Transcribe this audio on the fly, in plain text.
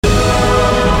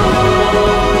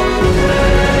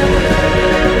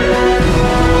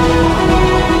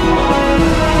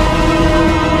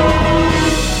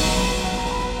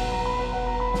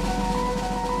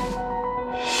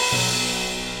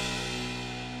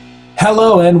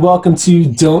Hello and welcome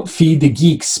to Don't Feed the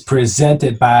Geeks,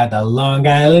 presented by the Long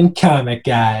Island Comic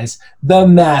Guys, the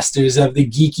masters of the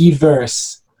geeky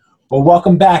verse. Well,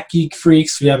 welcome back, Geek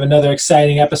Freaks. We have another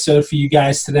exciting episode for you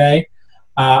guys today.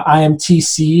 I am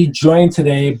TC, joined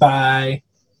today by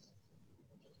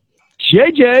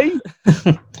JJ.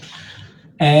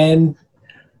 And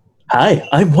hi,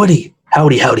 I'm Woody.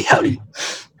 Howdy, howdy, howdy.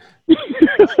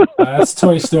 That's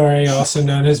Toy Story, also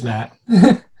known as Matt.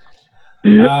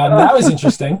 That was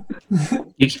interesting.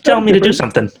 You keep telling me to do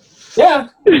something. Yeah.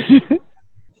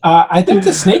 I think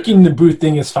the snake in the booth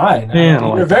thing is fine.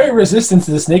 Yeah, You're very resistant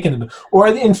to the snake in the booth.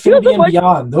 Or the Infinity and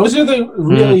Beyond. Those are the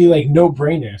really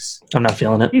no-brainers. I'm not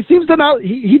feeling it. He seems to not.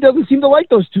 He doesn't seem to like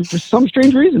those two for some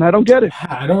strange reason. I don't get it.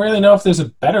 I don't really know if there's a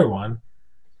better one.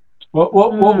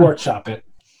 We'll workshop it.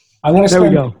 I'm going to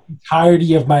spend the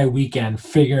entirety of my weekend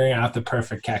figuring out the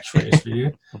perfect catchphrase for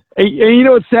you. And you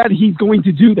know what's sad? He's going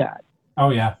to do that. Oh,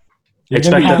 yeah. You're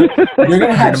going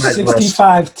to have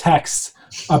 65 texts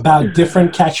about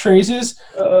different catchphrases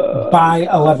by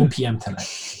 11 p.m.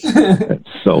 tonight. That's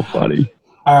so funny.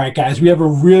 All right, guys. We have a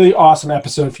really awesome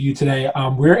episode for you today.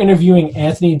 We're interviewing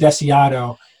Anthony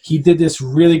Desiato. He did this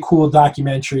really cool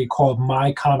documentary called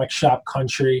My Comic Shop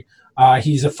Country.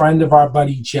 He's a friend of our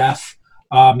buddy Jeff.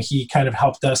 He kind of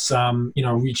helped us,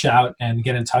 reach out and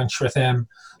get in touch with him.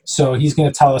 So he's going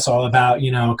to tell us all about,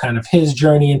 kind of his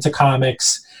journey into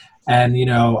comics and,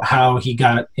 how he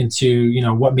got into,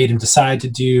 what made him decide to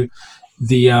do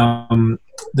the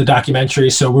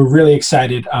documentary. So we're really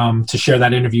excited to share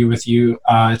that interview with you.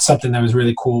 It's something that was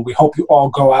really cool. We hope you all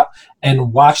go out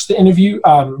and watch the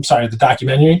the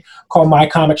documentary called My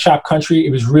Comic Shop Country.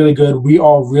 It was really good. We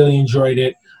all really enjoyed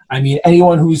it. I mean,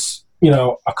 anyone who's,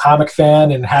 a comic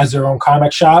fan and has their own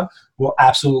comic shop will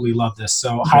absolutely love this.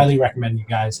 So highly recommend you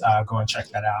guys go and check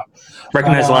that out.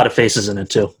 Recognize a lot of faces in it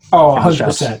too. Oh,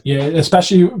 100%. Yeah,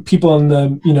 especially people in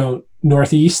the,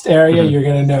 Northeast area, you're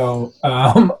going to know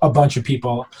a bunch of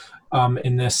people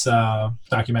in this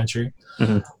documentary.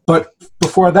 Mm-hmm. But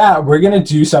before that, we're going to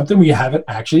do something we haven't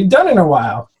actually done in a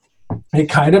while. A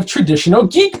kind of traditional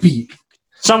geek beat.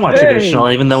 Somewhat traditional,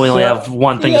 even though we only have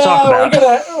one thing to talk about.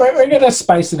 We're gonna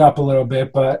spice it up a little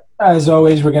bit, but as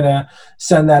always, we're gonna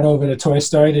send that over to Toy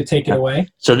Story to take it away.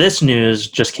 So this news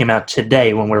just came out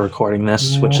today when we're recording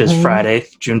this, which is Friday,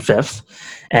 June 5th,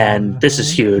 and this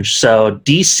is huge. So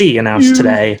DC announced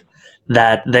today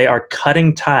that they are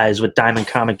cutting ties with Diamond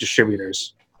Comic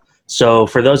distributors. So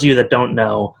for those of you that don't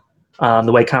know,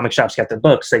 the way comic shops get their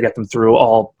books, they get them through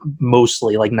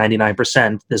mostly like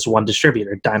 99%, this one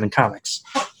distributor, Diamond Comics.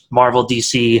 Marvel,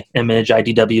 DC, Image,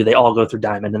 IDW, they all go through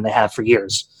Diamond, and they have for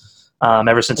years.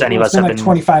 Ever since any of us have been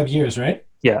 25 years, right?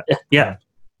 Yeah.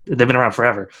 They've been around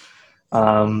forever.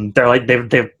 They're like I don't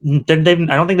think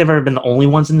they've ever been the only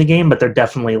ones in the game, but they're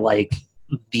definitely like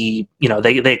they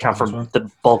account for the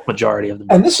bulk majority of them.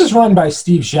 And this is run by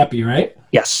Steve Sheppy, right?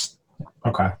 Yes.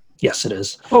 Okay. Yes, it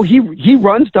is. Oh, he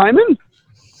runs Diamond?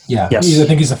 Yeah. Yes. I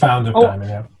think he's the founder of Diamond.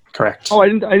 Yeah. Correct. Oh, I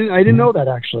didn't know that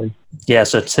actually. Yeah.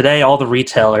 So today, all the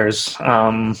retailers,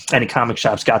 any comic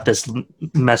shops, got this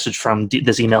message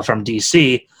this email from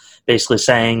DC, basically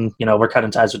saying, we're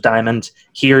cutting ties with Diamond.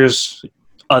 Here's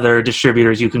other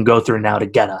distributors you can go through now to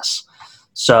get us.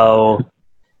 So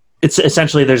it's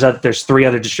essentially there's 3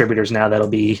 other distributors now that'll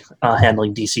be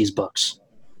handling DC's books.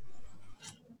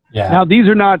 Yeah. Now these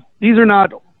are not. These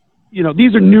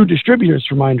are new distributors,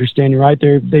 from my understanding, right?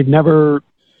 They haven't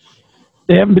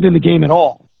been in the game at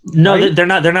all. No, right? they're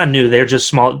not new. They're just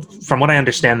small. From what I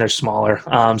understand, they're smaller.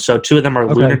 So 2 of them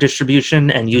are Lunar Distribution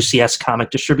and UCS Comic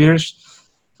Distributors.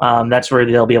 That's where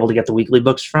they'll be able to get the weekly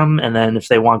books from. And then if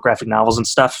they want graphic novels and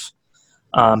stuff,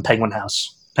 Penguin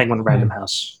Random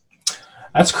House.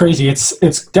 That's crazy. It's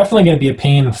definitely going to be a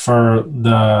pain for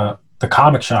the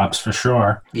comic shops for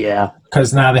sure. Yeah.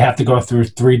 Because now they have to go through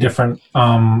 3 different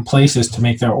places to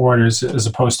make their orders as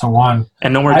opposed to 1.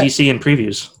 And no more DC in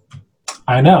previews.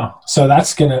 I know. So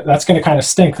that's gonna kind of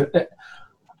stink.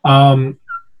 I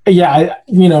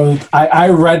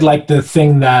read like the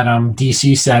thing that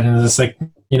DC said, and it's like,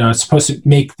 it's supposed to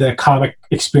make the comic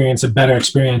experience a better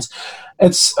experience.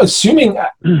 It's assuming,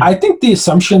 I think the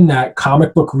assumption that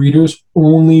comic book readers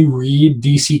only read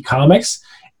DC comics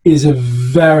is a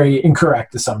very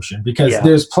incorrect assumption, because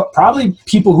there's probably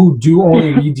people who do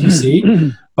only read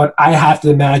DC, but I have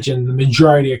to imagine the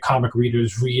majority of comic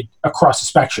readers read across the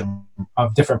spectrum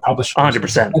of different publishers.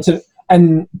 100%.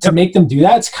 And to make them do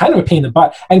that, it's kind of a pain in the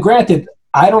butt. And granted,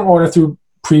 I don't order through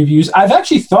previews. I've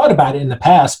actually thought about it in the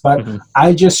past, but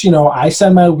I just, I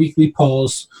send my weekly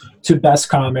polls to Best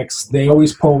Comics. They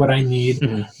always pull what I need,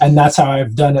 and that's how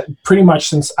I've done it pretty much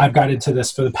since I've got into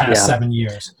this for the past 7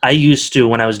 years. I used to,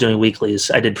 when I was doing weeklies,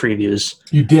 I did previews.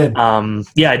 You did?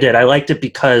 Yeah, I did. I liked it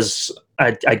because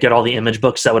I'd get all the Image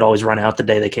books that would always run out the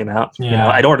day they came out.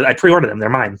 Yeah. You know, I'd pre-order them. They're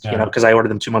mine, you know, because I ordered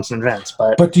them 2 months in advance.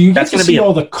 But do you get to see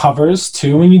all the covers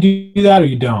too when you do that, or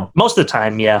you don't? Most of the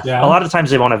time, yeah. A lot of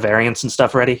times they won't have variants and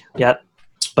stuff ready yet.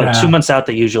 But 2 months out,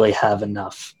 they usually have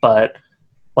enough. But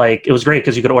like, it was great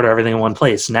because you could order everything in one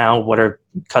place. Now, what are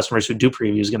customers who do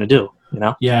previews going to do? You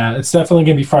know? Yeah, it's definitely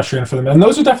going to be frustrating for them. And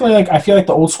those are definitely, like, I feel like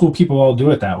the old school people all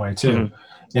do it that way too.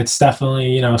 It's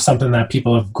definitely, you know, something that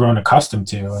people have grown accustomed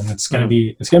to, and it's going to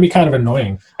be kind of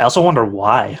annoying. I also wonder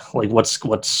why. Like, what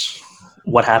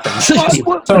happens?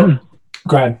 So,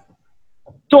 go ahead.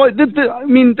 So I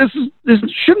mean, this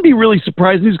shouldn't be really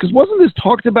surprising news, because wasn't this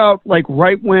talked about like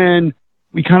right when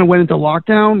we kind of went into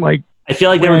lockdown? Like, I feel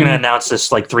like they were going to announce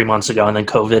this like 3 months ago, and then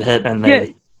COVID hit, and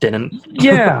they didn't.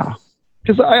 Yeah,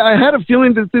 because I had a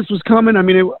feeling that this was coming. I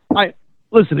mean,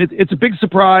 it's a big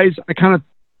surprise. I kind of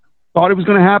thought it was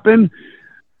going to happen.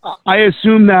 I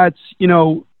assume that, you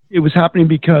know, it was happening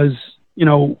because, you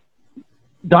know,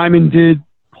 Diamond did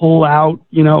pull out.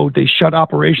 You know, they shut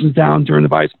operations down during the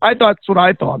virus. That's what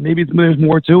I thought. Maybe there's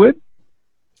more to it.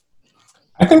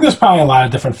 I think there's probably a lot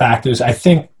of different factors. I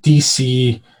think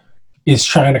DC is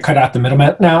trying to cut out the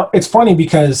middlemen. Now, it's funny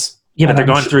because... Yeah, but they're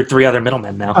going through 3 other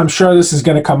middlemen now. I'm sure this is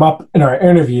going to come up in our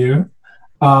interview.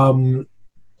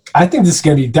 I think this is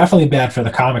going to be definitely bad for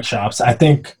the comic shops. I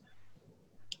think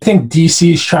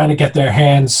DC is trying to get their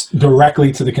hands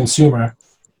directly to the consumer.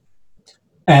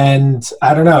 And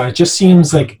I don't know, it just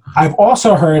seems like... I've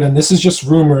also heard, and this is just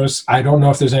rumors, I don't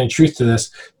know if there's any truth to this,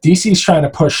 DC is trying to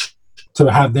push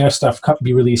to have their stuff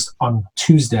be released on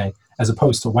Tuesday as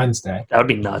opposed to Wednesday. That would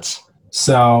be nuts.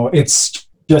 So it's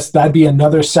just, that'd be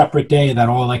another separate day that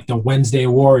all like the Wednesday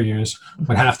warriors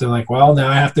would have to like, well, now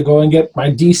I have to go and get my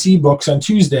DC books on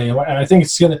Tuesday. And I think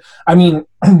it's going to, I mean,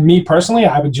 me personally,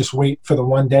 I would just wait for the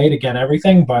one day to get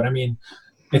everything. But I mean,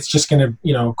 it's just going to,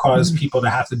 you know, cause people to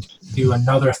have to do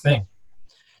another thing.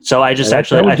 So I just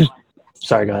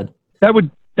sorry, go ahead.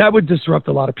 That would disrupt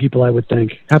a lot of people, I would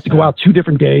think. Have to go out 2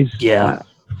 different days. Yeah.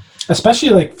 Especially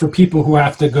like for people who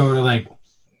have to go to like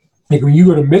when you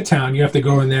go to Midtown, you have to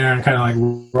go in there and kind of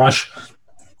like rush.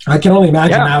 I can only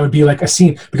imagine that would be like a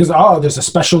scene because, there's a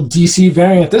special DC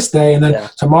variant this day. And then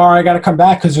tomorrow I got to come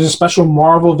back because there's a special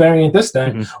Marvel variant this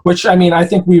day, which, I mean, I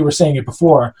think we were saying it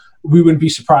before. We wouldn't be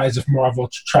surprised if Marvel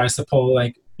tries to pull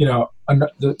like, you know,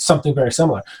 something very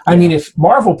similar. I mean, if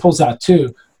Marvel pulls out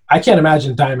 2, I can't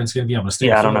imagine Diamond's going to be able to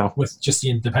stay I don't know. with just the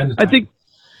independent. I think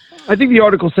the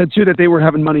article said too that they were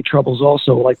having money troubles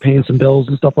also, like paying some bills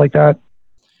and stuff like that.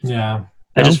 Yeah.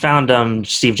 I just found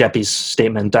Steve Geppe's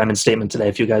statement, Diamond's statement today,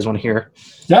 if you guys want to hear.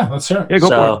 Yeah, let's hear it. Yeah, go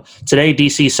for it. Today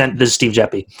DC sent, this is Steve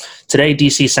Geppe. Today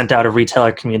DC sent out a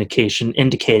retailer communication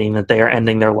indicating that they are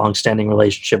ending their long-standing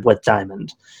relationship with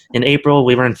Diamond. In April,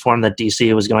 we were informed that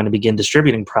DC was going to begin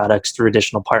distributing products through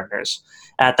additional partners.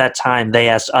 At that time, they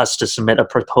asked us to submit a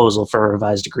proposal for a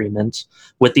revised agreement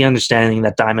with the understanding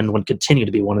that Diamond would continue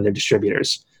to be one of their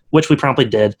distributors, which we promptly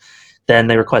did. Then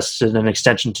they requested an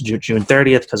extension to June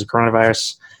 30th because of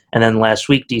coronavirus. And then last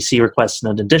week, DC requested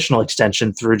an additional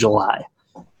extension through July.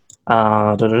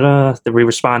 We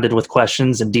responded with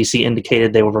questions, and DC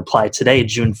indicated they will reply today,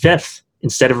 June 5th.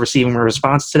 Instead of receiving a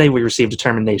response today, we received a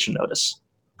termination notice.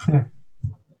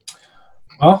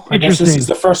 Well, I guess this is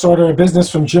the first order of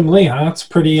business from Jim Lee, huh? It's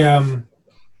pretty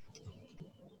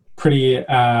cut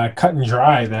and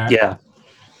dry there. Yeah.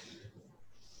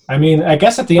 I mean, I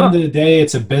guess at the end of the day,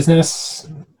 it's a business.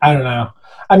 I don't know.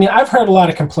 I mean, I've heard a lot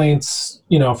of complaints,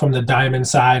 you know, from the Diamond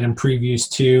side and previews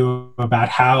too about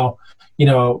how, you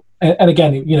know, and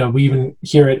again, you know, we even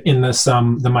hear it in this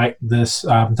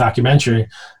documentary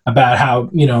about how,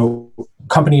 you know,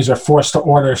 companies are forced to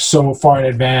order so far in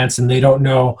advance and they don't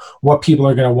know what people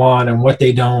are going to want and what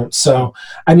they don't. So,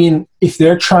 I mean, if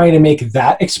they're trying to make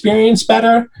that experience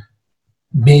better,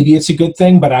 maybe it's a good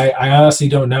thing, but I honestly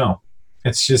don't know.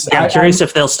 It's just I'm curious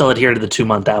if they'll still adhere to the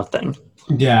 2-month out thing.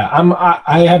 Yeah,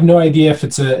 I have no idea if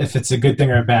it's a good thing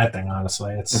or a bad thing.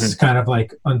 Honestly, it's kind of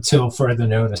like until further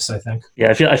notice. I think. Yeah,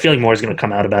 I feel like more is going to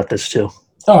come out about this too.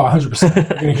 Oh, 100%. You're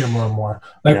going to hear more and more.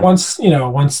 Like once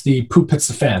the poop hits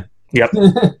the fan. Yep.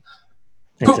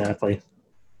 Exactly.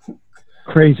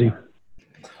 Crazy.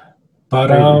 But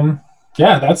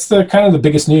yeah, that's the kind of the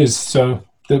biggest news. So.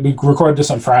 We recorded this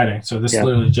on Friday, so this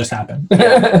literally just happened.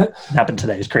 Happened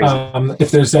today. It's crazy.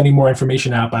 If there's any more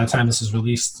information out by the time this is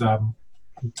released,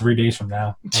 3 days from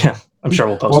now, I'm sure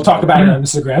we'll post. We'll talk about it on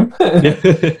Instagram.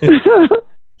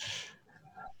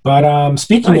 But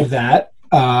speaking of that,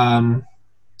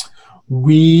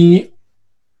 we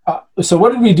so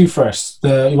what did we do first?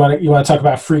 You want to talk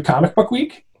about Free Comic Book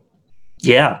Week?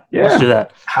 Yeah, let's do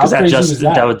that. How crazy was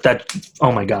that? That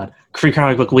oh my God, Free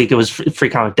Comic Book Week. It was Free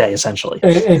Comic Day essentially.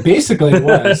 It basically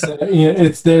was.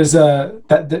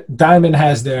 That Diamond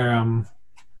has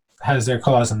their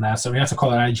clause in that, so we have to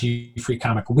call it IG Free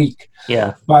Comic Week.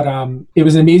 Yeah. But it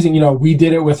was amazing. We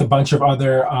did it with a bunch of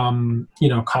other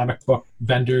comic book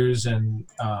vendors and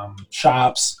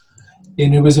shops,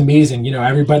 and it was amazing.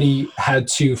 Everybody had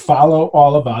to follow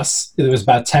all of us. There was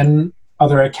about 10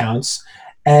 other accounts,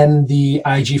 and the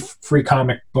IG Free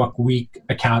Comic Book Week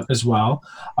account as well.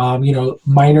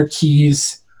 Minor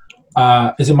Keys.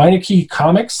 Is it Minor Key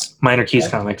Comics? Minor Keys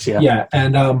Comics, yeah. Yeah,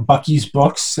 and Bucky's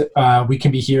Books, We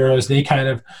Can Be Heroes. They kind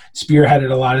of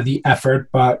spearheaded a lot of the effort,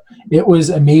 but it was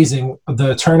amazing.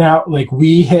 The turnout,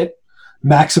 we hit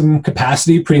maximum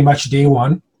capacity pretty much day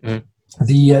one. Mm.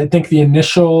 I think the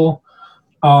initial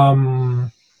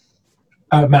amount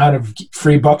of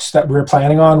free books that we were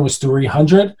planning on was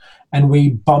 300, and we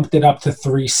bumped it up to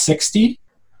 360.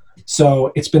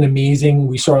 So it's been amazing.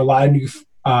 We saw a lot of new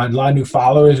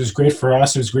followers. It was great for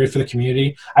us. It was great for the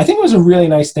community. I think it was a really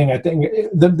nice thing. I think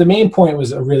the main point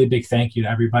was a really big thank you to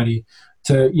everybody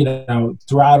to,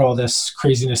 throughout all this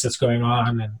craziness that's going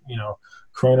on and,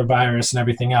 coronavirus and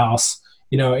everything else,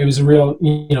 it was a real,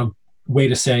 way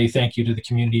to say thank you to the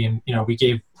community. And, we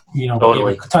gave, totally.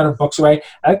 we gave a ton of books away.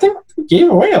 I think we gave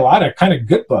away a lot of kind of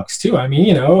good books too. I mean,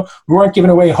 we weren't giving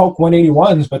away Hulk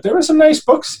 181s, but there were some nice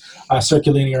books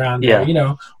circulating around there.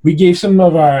 We gave some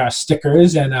of our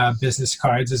stickers and business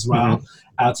cards as well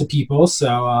out to people.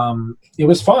 So it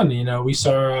was fun. We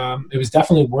saw it was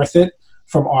definitely worth it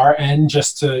from our end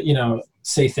just to,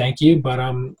 say thank you. But,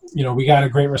 we got a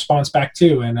great response back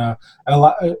too. And it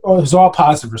was all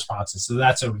positive responses. So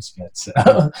that's always good. So.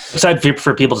 Excited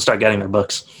for people to start getting their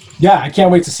books. Yeah, I can't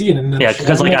wait to see it.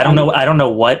 Because I don't know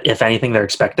what, if anything, they're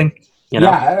expecting. Yeah,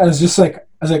 I was just like,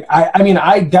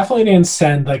 I definitely didn't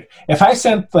send, if I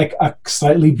sent a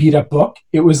slightly beat up book,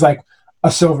 it was like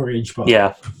a Silver Age book.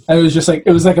 Yeah. And it was just it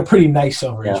was a pretty nice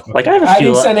Silver Age book. I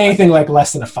didn't send anything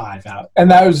less than a 5 out.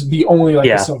 And that was the only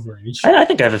a Silver Age. I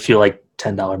think I have a few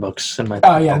 $10 books in my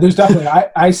Oh yeah, there's definitely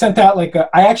I sent out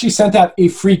I actually sent out a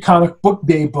Free Comic Book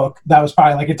Day book that was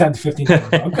probably a $10 to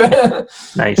 $15 book.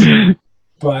 Nice.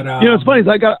 But it's funny,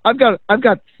 I've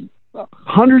got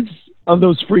hundreds of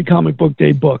those Free Comic Book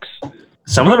Day books.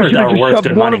 Some of them are worth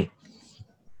good money.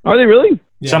 Are they really?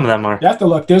 Yeah. Some of them are. You have to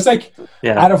look. There's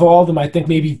out of all of them, I think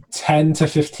maybe 10 to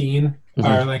 15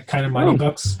 are kind of money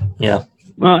books. Yeah.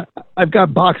 Well, I've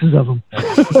got boxes of them.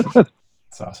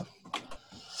 That's awesome.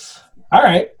 All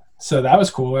right. So that was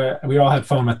cool. We all had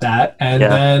fun with that. And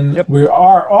then we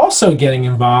are also getting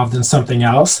involved in something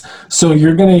else. So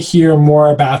you're going to hear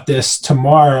more about this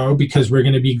tomorrow because we're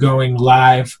going to be going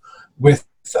live with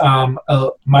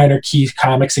Minor Keys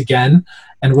Comics again.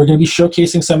 And we're going to be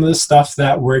showcasing some of the stuff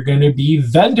that we're going to be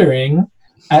vendoring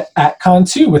at Con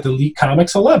 2 with Elite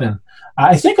Comics 11.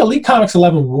 I think Elite Comics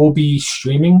 11 will be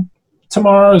streaming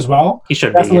tomorrow as well. He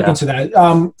should look into that.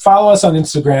 Follow us on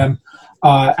Instagram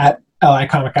at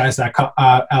LIComicGuys.com,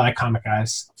 LI Comic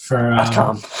Guys for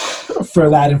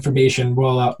that information.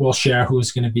 We'll share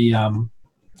who's going to be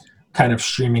kind of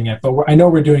streaming it, but I know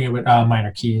we're doing it with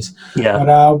Minor Keys. Yeah.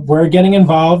 But we're getting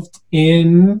involved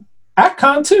at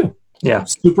Con 2. Yeah.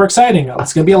 Super exciting.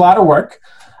 It's going to be a lot of work.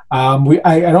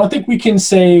 I don't think we can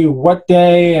say what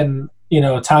day and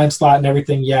time slot and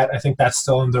everything yet. I think that's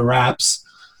still in the wraps.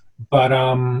 But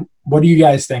what do you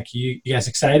guys think? You guys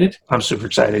excited? I'm super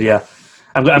excited. Yeah.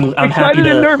 I'm excited happy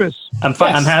and nervous.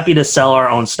 I'm happy to sell our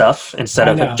own stuff instead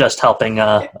of just helping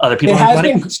other people.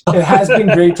 It has been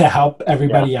great to help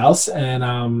everybody else,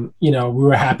 and we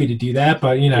were happy to do that.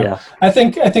 But I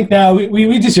think now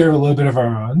we deserve a little bit of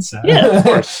our own. So. Yeah, of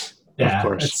course. Yeah, of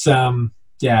course. It's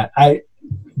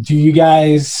do you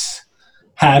guys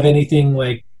have anything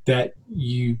that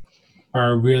you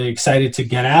are really excited to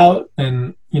get out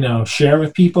and share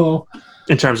with people?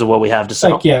 In terms of what we have to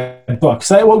sell? Books.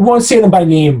 I won't say them by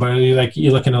name, but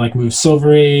you're looking to move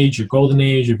Silver Age or Golden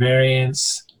Age or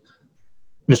variants.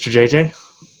 Mr. JJ?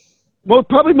 Well,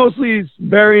 probably mostly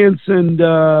variants and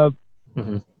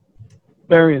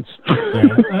variants. Yeah.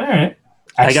 All right.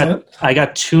 Excellent. I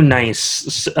got 2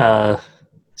 nice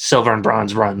silver and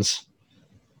bronze runs.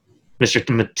 Mr.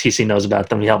 Matisse knows about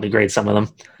them. He helped me grade some of them.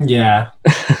 Yeah.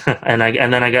 and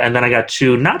then I got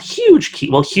 2 not huge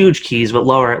huge keys, but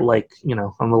lower,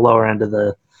 on the lower end of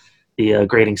the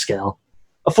grading scale.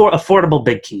 Affordable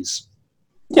big keys.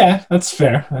 Yeah, that's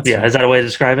fair. Is that a way to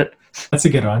describe it? That's a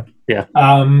good one. Yeah.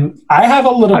 I have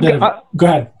a little bit of. Go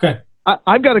ahead. Go ahead.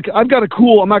 I've got a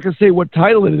cool. I'm not going to say what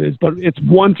title it is, but it's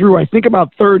 1 through I think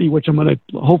about 30, which I'm going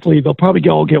to. Hopefully, they'll probably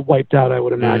all get wiped out. I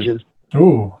would imagine.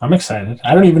 Ooh, I'm excited.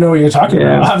 I don't even know what you're talking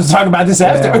about. I'll have to talk about this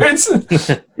afterwards.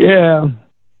 Yeah.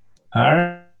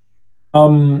 All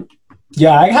right.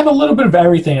 Yeah, I have a little bit of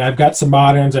everything. I've got some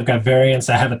moderns. I've got variants.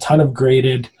 I have a ton of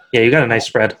graded. Yeah, you got a nice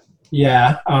spread.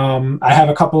 Yeah. I have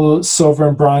a couple silver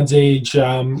and bronze age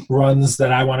runs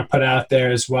that I want to put out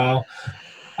there as well.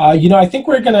 I think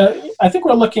we're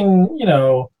looking,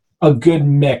 a good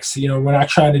mix. We're not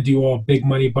trying to do all big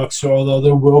money books, although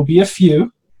there will be a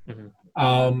few.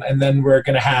 Mm-hmm. And then we're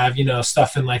going to have,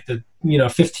 stuff in like the,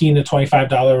 $15 to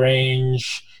 $25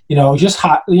 range, just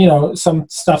hot, some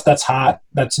stuff that's hot,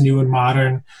 that's new and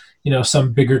modern,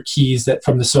 some bigger keys that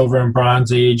from the silver and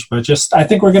bronze age, but I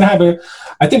think we're going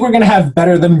to have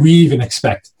better than we even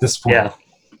expect at this point. Yeah.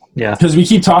 Yeah. Because we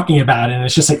keep talking about it and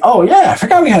it's just like, oh yeah, I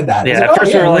forgot we had that. Yeah. At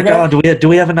first we were like, do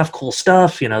we have enough cool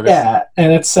stuff? Yeah.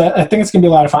 And it's, I think it's going to be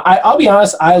a lot of fun. I'll be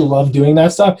honest. I love doing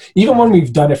that stuff. Even when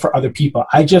we've done it for other people,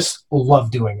 I just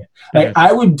love doing it. Like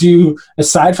I would do,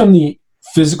 aside from the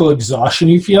physical exhaustion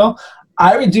you feel,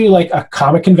 I would do like a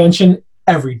comic convention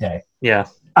every day. Yeah.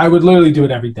 I would literally do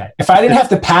it every day. If I didn't have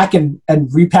to pack and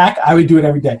repack, I would do it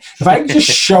every day. If I could just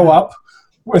show up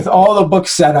with all the books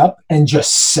set up and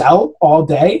just sell all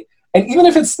day, and even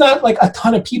if it's not like a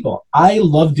ton of people, I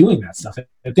love doing that stuff.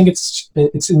 I think it's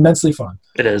immensely fun.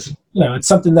 It is. It's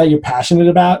something that you're passionate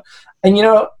about. And,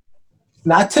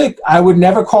 I would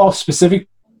never call specific.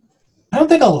 I don't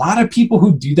think a lot of people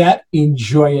who do that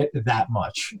enjoy it that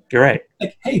much. You're right.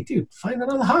 Like, hey, dude, find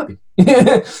another hobby.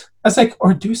 I was like,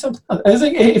 or do something else. I was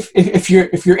like, if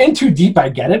you're in too deep, I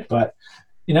get it, but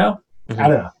I don't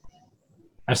know.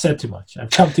 I've said too much. I've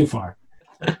come too far.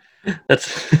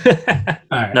 That's all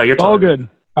right. No, you're all good.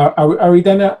 Are we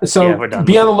done now? So yeah, we're done.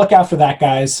 Be on the lookout for that,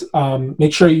 guys.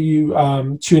 Make sure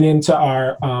you tune into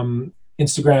our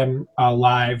Instagram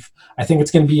live. I think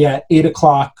it's going to be at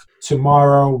 8:00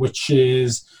 tomorrow, which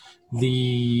is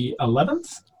the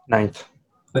 11th? 9th.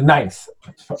 The 9th.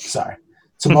 Sorry.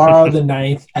 Tomorrow, the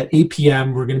 9th at 8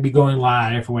 p.m., we're going to be going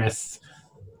live with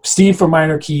Steve from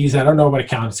Minor Keys. I don't know what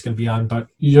account it's going to be on, but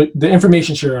the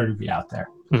information should already be out there.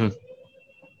 Mm-hmm.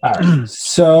 All right.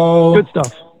 So good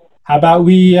stuff. How about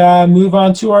we move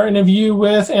on to our interview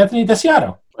with Anthony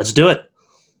Desiato? Let's do it.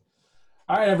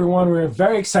 All right, everyone. We're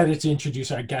very excited to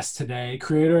introduce our guest today,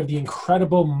 creator of the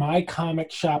incredible My Comic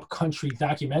Shop Country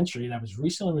documentary that was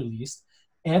recently released,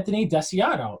 Anthony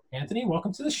Desiato. Anthony,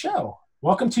 welcome to the show.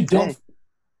 Welcome to Don't.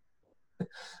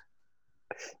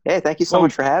 Hey, thank you so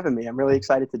much for having me. I'm really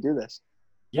excited to do this.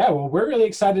 Yeah, well, we're really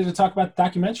excited to talk about the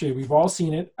documentary. We've all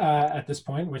seen it at this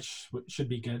point, which should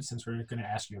be good since we're going to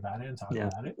ask you about it and talk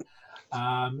about it.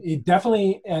 It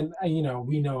definitely, and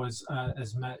we know as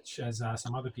much as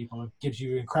some other people, it gives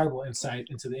you incredible insight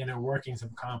into the inner workings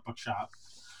of a comic book shop.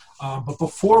 But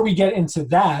before we get into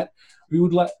that,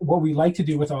 what we like to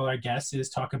do with all our guests is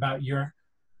talk about your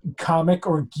comic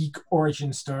or geek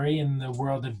origin story in the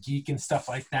world of geek and stuff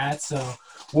like that. So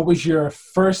what was your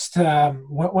first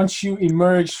once you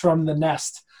emerged from the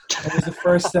nest, what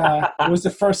was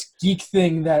the first geek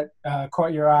thing that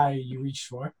caught your eye you reached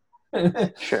for?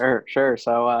 Sure.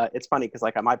 So it's funny because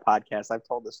like on my podcast, I've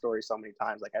told this story so many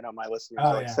times. Like I know my listeners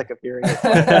are sick of hearing it.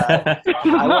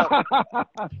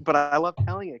 But I love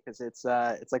telling it because it's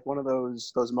like one of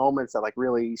those moments that like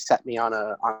really set me on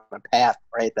a path,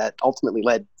 right? That ultimately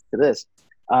led to this.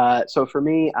 So for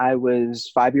me, I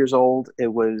was 5 years old. It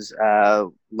was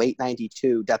late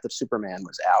 '92. Death of Superman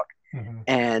was out,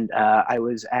 and I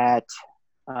was at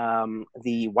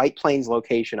the White Plains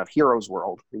location of Heroes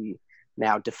World, the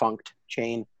now defunct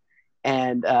chain,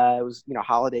 and it was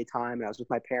holiday time, and I was with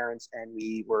my parents, and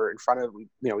we were in front of we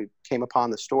came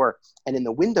upon the store, and in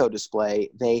the window display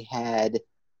they had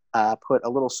put a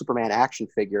little Superman action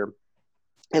figure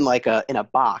in a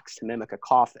box to mimic a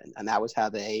coffin, and that was how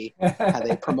they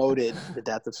promoted the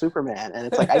Death of Superman. And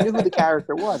it's like I knew who the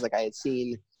character was, like I had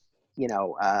seen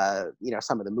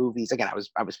some of the movies. Again,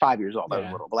 I was 5 years old, I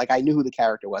was little, but like I knew who the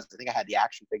character was. I think I had the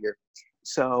action figure.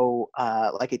 So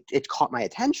it caught my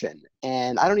attention,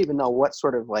 and I don't even know what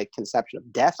sort of like conception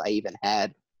of death I even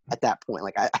had at that point.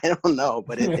 Like I don't know,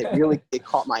 but it really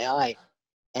caught my eye.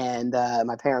 And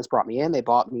my parents brought me in. They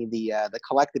bought me the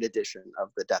collected edition of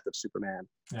the Death of Superman.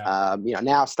 Yeah.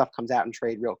 Now stuff comes out in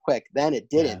trade real quick. Then it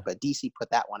didn't, but DC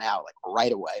put that one out like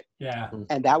right away. Yeah.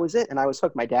 And that was it. And I was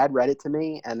hooked. My dad read it to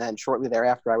me, and then shortly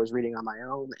thereafter, I was reading on my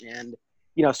own. And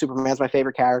Superman's my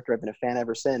favorite character. I've been a fan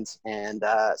ever since. And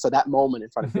so that moment in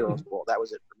front of Heroes World, that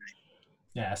was it for me.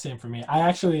 Yeah, same for me.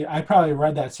 I probably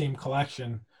read that same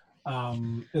collection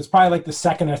It's probably like the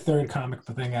second or third comic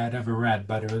book thing I'd ever read,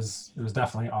 but it was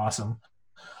definitely awesome.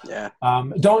 Yeah.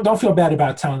 Don't feel bad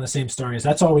about telling the same stories.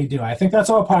 That's all we do. I think that's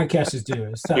all podcasters do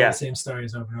is tell the same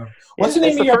stories over and over. What's the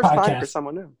name of your podcast? For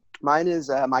someone new. Mine is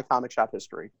My Comic Shop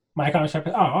History. My Comic Shop.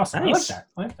 Oh, awesome! Nice. I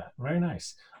like that. Very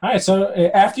nice. All right. So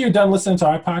after you're done listening to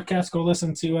our podcast, go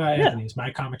listen to Anthony's My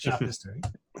Comic Shop History.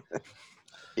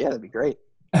 Yeah, that'd be great.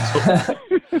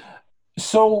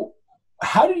 So,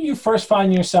 how did you first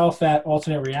find yourself at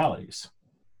Alternate Realities?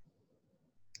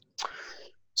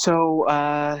 So,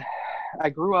 I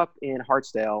grew up in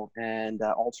Hartsdale, and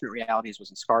Alternate Realities was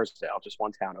in Scarsdale, just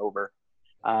one town over.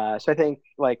 So I think,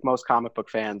 like most comic book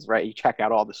fans, right, you check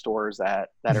out all the stores that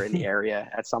are in the area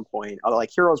at some point. Although,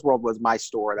 like, Heroes World was my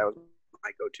store. That was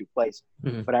my go-to place.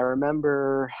 Mm-hmm. But I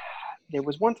remember there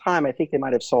was one time I think they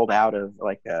might have sold out of,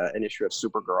 like, an issue of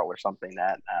Supergirl or something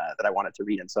that I wanted to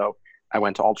read. And so I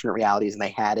went to Alternate Realities, and they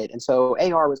had it. And so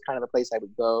AR was kind of a place I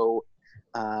would go,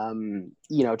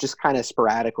 just kind of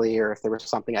sporadically, or if there was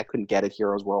something I couldn't get at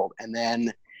Heroes World. And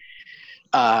then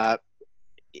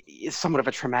it's somewhat of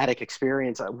a traumatic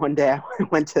experience. One day I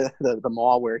went to the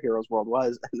mall where Heroes World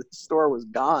was, and the store was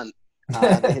gone.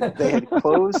 They had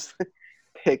closed.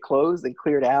 They had closed and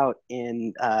cleared out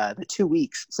in the 2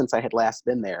 weeks since I had last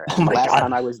been there. And the last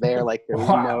time I was there, like, there was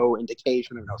no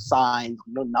indication or no signs,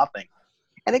 no nothing.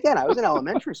 And again, I was in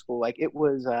elementary school. Like, it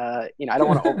was, I don't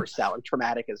want to oversell, and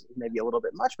traumatic is maybe a little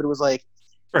bit much, but it was like,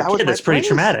 for a kid, that's pretty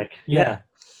traumatic. Yeah.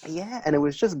 Yeah, and it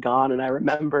was just gone. And I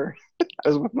remember I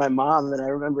was with my mom, and I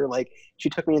remember, like, she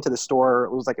took me into the store.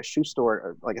 It was like a shoe store,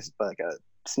 or like a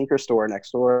sneaker store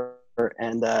next door.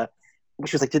 And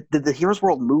she was like, "Did the Heroes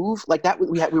World move?" Like that.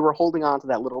 We were holding on to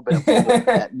that little bit of hope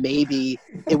that maybe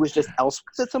it was just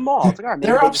elsewhere. It's a mall. It's like, all right,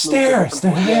 maybe they're upstairs.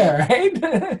 They're there,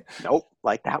 right? Nope.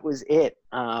 Like, that was it.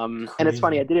 And it's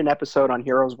funny. I did an episode on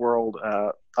Heroes World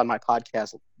on my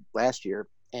podcast last year,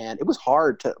 and it was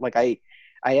hard to, like, I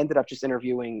ended up just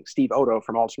interviewing Steve Odo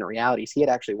from Alternate Realities. He had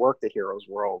actually worked at Heroes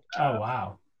World. Oh,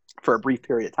 wow. For a brief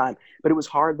period of time. But it was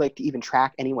hard, like, to even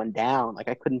track anyone down. Like,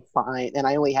 I couldn't find, and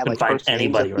I only had, like, first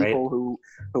names of people who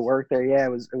worked there. Yeah, it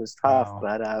was tough.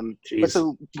 Wow. But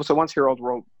so once Heroes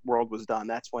World was done,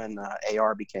 that's when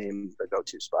AR became the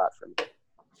go-to spot for me.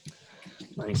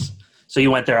 Nice. So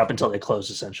you went there up until they closed,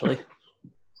 essentially.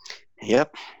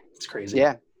 Yep. It's crazy.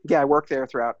 Yeah. I worked there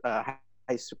throughout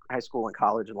high school and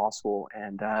college and law school,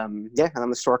 and and then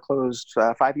the store closed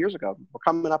 5 years ago. We're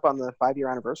coming up on the 5-year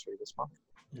anniversary this month.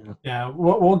 Yeah,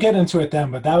 we'll get into it then,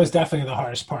 but that was definitely the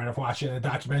hardest part of watching the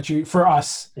documentary for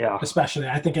us. Yeah, especially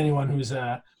I think anyone who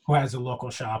has a local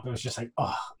shop, it was just like,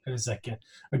 it was like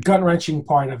a gut-wrenching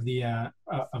part of the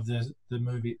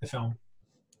movie, the film.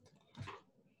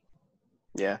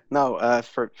 Yeah, no,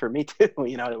 for me too.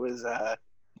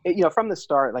 It was from the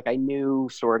start, like, I knew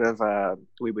sort of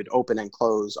we would open and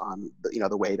close on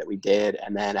the way that we did,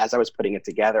 and then as I was putting it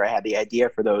together, I had the idea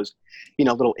for those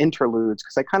little interludes,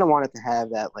 because I kind of wanted to have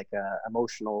that, like,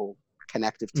 emotional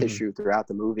connective tissue throughout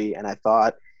the movie. And I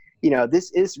thought,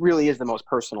 this really is the most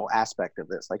personal aspect of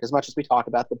this. Like, as much as we talk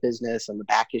about the business and the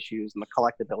back issues and the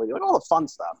collectability, like all the fun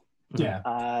stuff.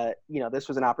 Yeah. This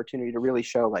was an opportunity to really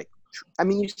show, like, I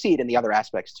mean, you see it in the other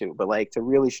aspects too, but, like, to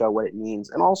really show what it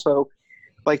means. And also,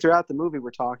 like, throughout the movie,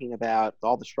 we're talking about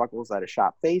all the struggles that a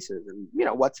shop faces, and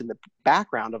what's in the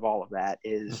background of all of that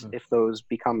is if those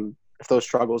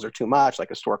struggles are too much,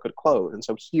 like, a store could close. And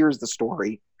so here's the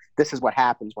story. This is what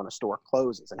happens when a store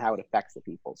closes and how it affects the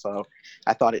people. So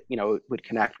I thought it would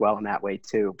connect well in that way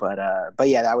too. But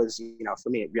yeah, that was for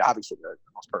me, obviously the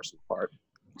most personal part.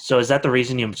 So is that the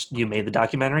reason you made the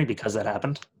documentary, because that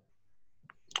happened?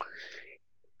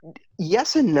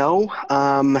 Yes and no.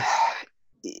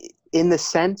 In the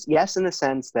sense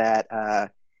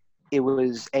that it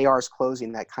was AR's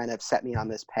closing that kind of set me on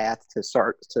this path to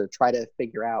start to try to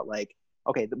figure out, like,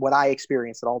 okay, what I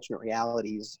experienced at Alternate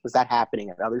Realities, was that happening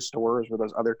at other stores? Were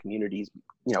those other communities,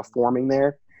 forming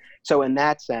there? So in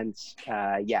that sense,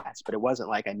 yes, but it wasn't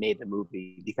like I made the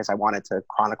movie because I wanted to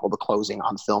chronicle the closing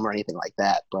on film or anything like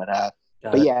that. But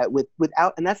yeah,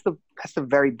 without, and that's the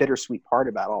very bittersweet part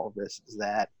about all of this, is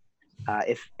that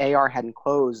if AR hadn't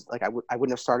closed, like, I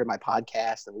wouldn't have started my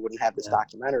podcast, and we wouldn't have this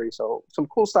documentary. So some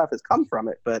cool stuff has come from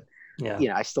it, but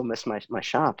I still miss my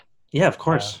shop. Yeah, of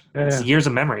course. It's years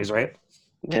of memories, right?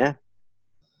 Yeah.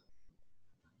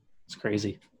 It's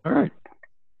crazy. All right.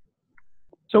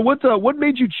 So what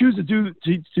made you choose to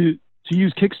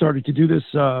use Kickstarter to do this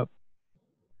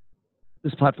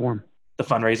this platform? The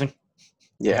fundraising.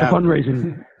 Yeah. The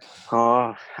fundraising.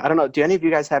 I don't know. Do any of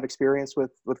you guys have experience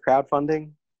with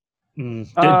crowdfunding? Doing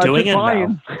it?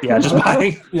 No. Yeah, just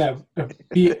buying. Yeah,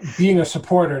 being a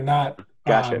supporter, not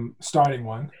Gotcha. Starting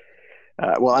one.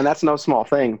 Well, and that's no small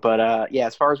thing, but yeah,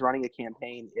 as far as running a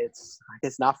campaign, it's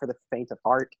not for the faint of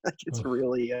heart. Like, it's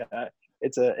really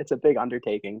it's a big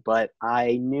undertaking. But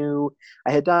I knew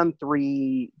I had done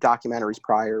 3 documentaries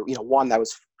prior. One that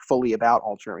was fully about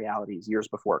alternate realities years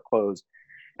before it closed,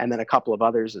 and then a couple of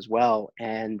others as well.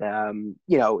 And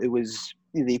it was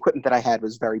the equipment that I had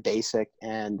was very basic,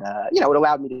 and it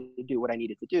allowed me to do what I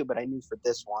needed to do. But I knew for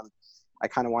this one, I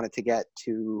kind of wanted to get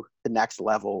to the next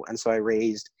level. And so I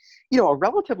raised, a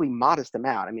relatively modest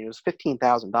amount. I mean, it was $15,000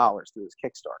 through this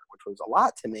Kickstarter, which was a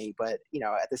lot to me. But,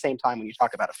 at the same time, when you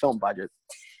talk about a film budget,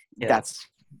 that's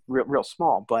real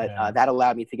small. But that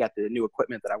allowed me to get the new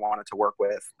equipment that I wanted to work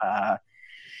with.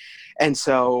 And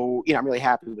so, I'm really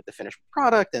happy with the finished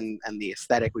product and the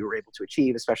aesthetic we were able to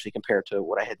achieve, especially compared to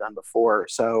what I had done before.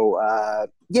 So,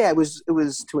 it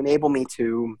was to enable me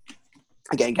to,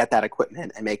 again, get that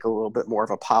equipment and make a little bit more of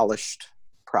a polished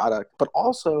product. But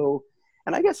also,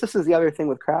 and I guess this is the other thing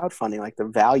with crowdfunding, like the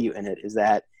value in it is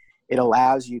that it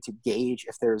allows you to gauge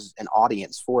if there's an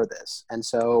audience for this. And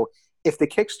so if the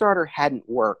Kickstarter hadn't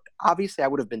worked, obviously I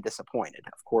would have been disappointed,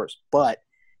 of course, but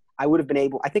I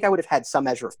think I would have had some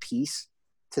measure of peace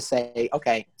to say,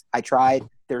 okay, I tried.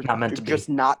 There's just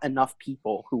not enough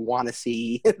people who want to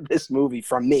see this movie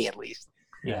from me, at least.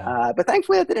 Yeah. But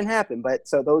thankfully that didn't happen. But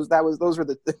so those were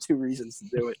the 2 reasons to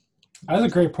do it. That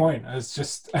was a great point. It's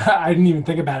just I didn't even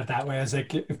think about it that way. I was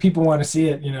like, if people want to see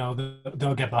it,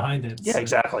 they'll get behind it. Yeah,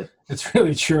 exactly. It's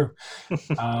really true.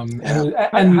 Go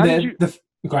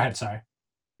ahead. Sorry.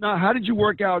 Now, how did you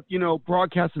work out,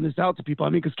 broadcasting this out to people? I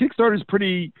mean, because Kickstarter is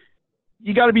pretty.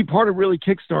 You got to be part of really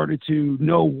Kickstarter to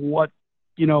know what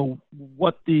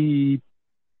the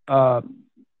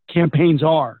campaigns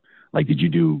are. Like, did you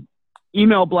do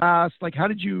email blasts? Like, how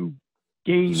did you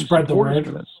spread the word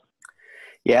for this?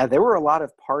 Yeah, there were a lot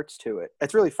of parts to it.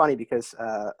 It's really funny because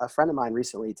a friend of mine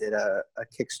recently did a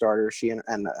Kickstarter, she and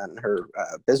her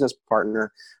business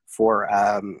partner, for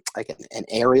like an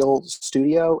aerial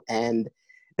studio, and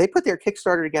they put their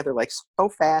Kickstarter together like so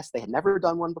fast. They had never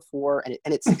done one before, and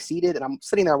it succeeded. And I'm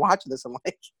sitting there watching this. I'm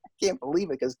like, I can't believe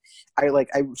it, because I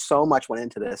so much went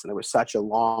into this, and there was such a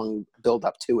long build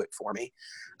up to it for me.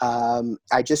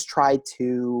 I just tried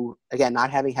to, again, not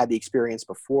having had the experience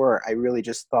before, I really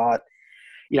just thought,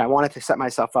 I wanted to set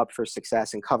myself up for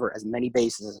success and cover as many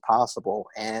bases as possible.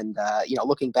 And,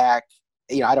 looking back,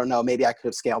 I don't know, maybe I could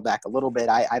have scaled back a little bit.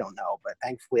 I don't know, but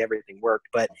thankfully everything worked.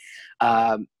 But,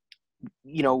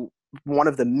 one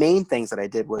of the main things that I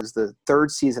did was the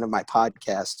 3rd season of my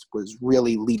podcast was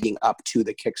really leading up to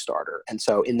the Kickstarter. And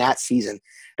so in that season,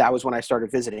 that was when I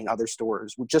started visiting other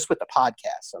stores just with the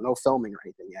podcast. So no filming or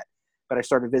anything yet. But I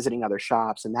started visiting other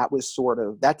shops, and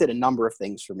that did a number of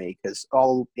things for me, because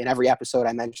in every episode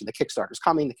I mentioned the Kickstarter's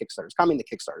coming, the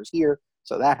Kickstarter's here.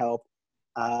 So that helped.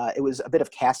 It was a bit of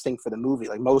casting for the movie.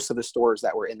 Like, most of the stores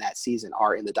that were in that season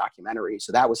are in the documentary.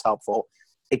 So that was helpful.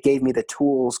 It gave me the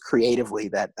tools creatively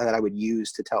that I would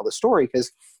use to tell the story.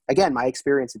 Because again, my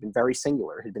experience had been very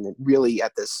singular. It had been really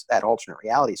at alternate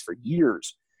realities for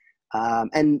years.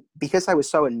 And because I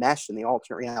was so enmeshed in the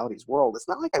alternate realities world, it's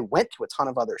not like I went to a ton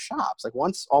of other shops. Like,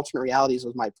 once alternate realities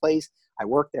was my place, I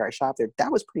worked there, I shopped there.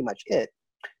 That was pretty much it.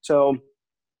 So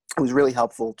it was really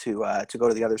helpful to go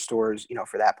to the other stores,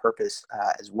 for that purpose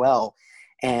as well.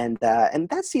 And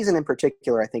that season in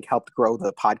particular, I think, helped grow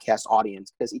the podcast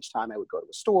audience, because each time I would go to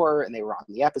a store and they were on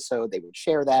the episode, they would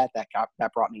share that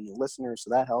brought me new listeners. So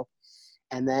that helped.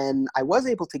 And then I was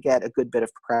able to get a good bit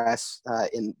of press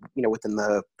within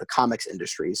the comics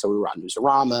industry. So we were on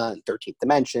Newsarama and 13th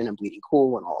Dimension and Bleeding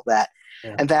Cool and all of that.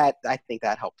 Yeah. And that, I think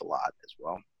that helped a lot as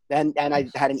well. And I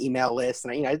had an email list,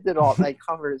 and I did I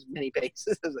covered as many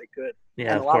bases as I could.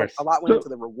 Yeah, and a lot went into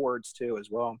the rewards too as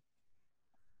well.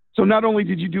 So not only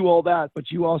did you do all that,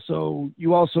 but you also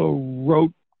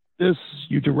wrote this,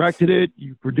 you directed it,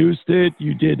 you produced it,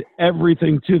 you did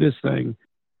everything to this thing.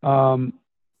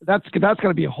 That's got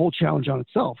to be a whole challenge on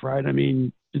itself, right? I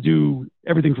mean, to do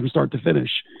everything from start to finish.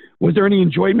 Was there any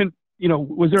enjoyment?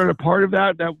 Was there a part of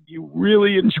that you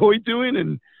really enjoyed doing?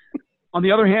 And on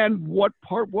the other hand, what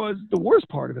part was the worst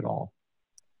part of it all?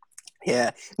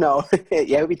 Yeah, no,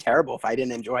 it would be terrible if I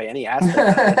didn't enjoy any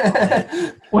aspect of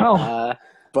it. Well,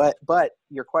 but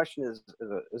your question is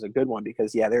a good one,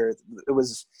 because it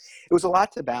was a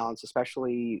lot to balance,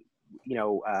 especially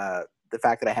the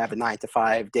fact that I have a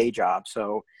 9-to-5 day job.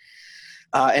 So,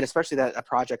 and especially that a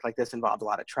project like this involved a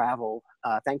lot of travel.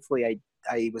 Thankfully,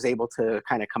 I was able to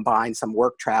kind of combine some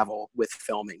work travel with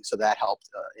filming, so that helped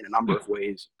in a number of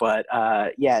ways. But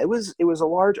it was a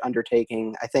large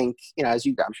undertaking. I think, I'm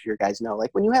sure you guys know, like,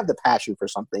 when you have the passion for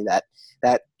something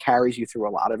that carries you through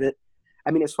a lot of it,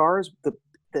 I mean, as far as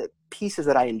the pieces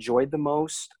that I enjoyed the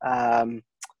most,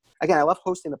 again, I love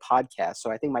hosting the podcast.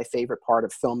 So I think my favorite part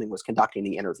of filming was conducting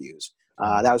the interviews.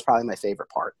 That was probably my favorite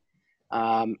part.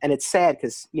 And it's sad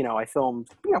because, I filmed,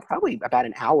 probably about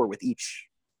an hour with each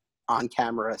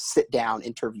on-camera sit-down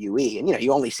interviewee. And,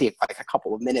 you only see it like a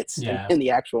couple of minutes in the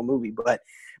actual movie. But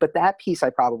that piece I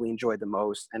probably enjoyed the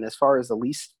most. And as far as the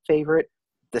least favorite,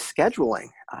 the scheduling.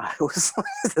 It was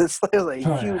a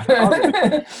huge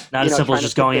puzzle. Not as simple as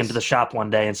just going into the shop one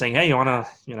day and saying, hey, you want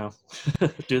to,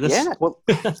 do this? Yeah, well,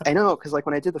 I know, because like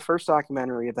when I did the first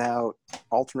documentary about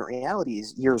alternate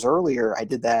realities years earlier, I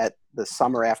did that the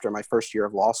summer after my first year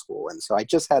of law school. And so I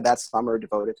just had that summer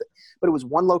devoted to, but it was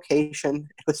one location.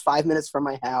 It was 5 minutes from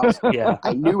my house. Yeah.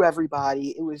 I knew everybody.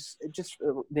 It was just,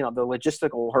 the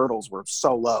logistical hurdles were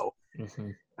so low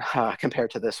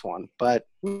compared to this one. But,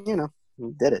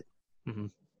 did it. Mm-hmm.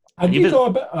 How do you go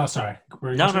about? Oh, sorry.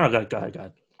 No, go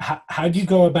ahead. How do you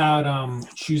go about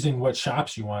choosing what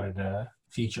shops you wanted to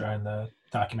feature in the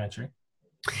documentary?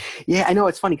 Yeah, I know,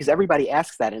 it's funny because everybody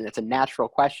asks that, and it's a natural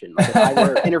question. Like if I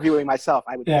were interviewing myself,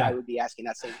 I would be asking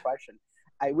that same question.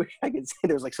 I wish I could say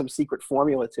there's like some secret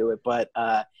formula to it, but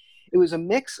it was a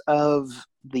mix of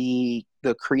the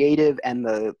creative and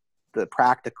the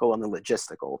practical and the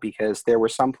logistical, because there were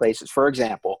some places, for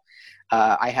example,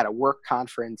 I had a work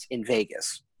conference in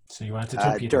Vegas. So you went to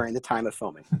Torpedo. During the time of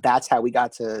filming. That's how we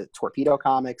got to Torpedo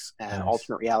Comics and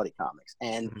Alternate Reality Comics.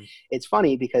 And it's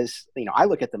funny because, I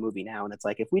look at the movie now and it's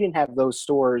like, if we didn't have those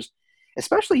stores,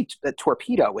 especially at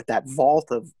Torpedo with that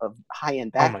vault of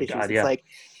high-end back issues, it's like,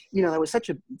 that was such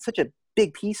a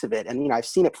big piece of it. And, I've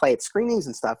seen it play at screenings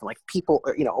and stuff, and like people,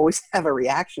 always have a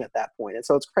reaction at that point. And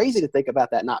so it's crazy to think about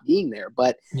that not being there,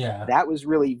 but that was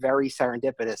really very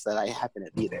serendipitous that I happened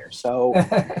to be there. So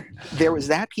there was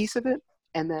that piece of it.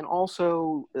 And then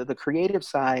also the creative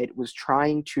side was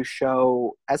trying to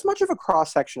show as much of a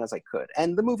cross section as I could.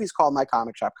 And the movie's called My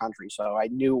Comic Shop Country, so I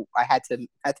knew I had to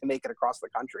make it across the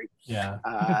country. Yeah.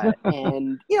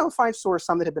 And find stores,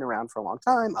 some that had been around for a long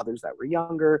time, others that were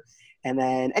younger.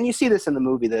 And you see this in the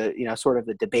movie, sort of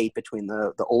the debate between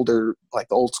the older, like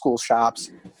the old school shops,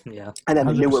 and then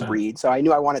the 100%. Newer breed. So I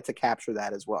knew I wanted to capture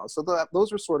that as well. So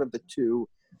those were sort of the two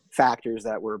factors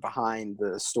that were behind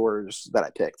the stores that I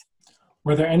picked.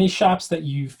 Were there any shops that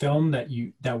you filmed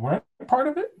that weren't part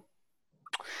of it?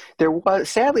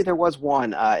 Sadly, there was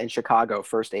one in Chicago,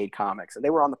 First Aid Comics, and they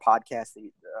were on the podcast,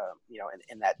 in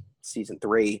that season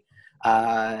 3.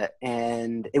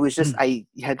 And it was just, I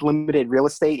had limited real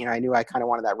estate. I knew I kind of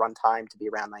wanted that run time to be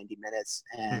around 90 minutes,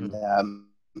 and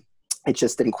it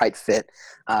just didn't quite fit.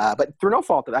 But through no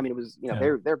fault of, it was,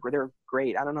 they're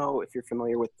great. I don't know if you're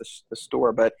familiar with the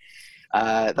store, but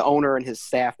the owner and his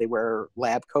staff, they wear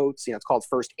lab coats. It's called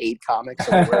First Aid Comics.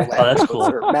 So they wear lab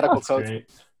coats or medical coats. Great.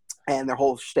 And their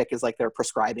whole shtick is like they're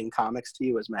prescribing comics to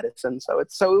you as medicine. So it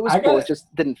was cool. It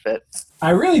just didn't fit.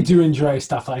 I really do enjoy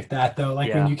stuff like that, though.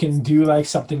 Like when you can do like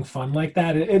something fun like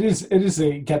that,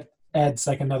 it adds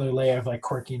like another layer of like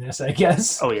quirkiness, I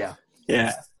guess. Oh yeah.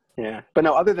 Yeah. But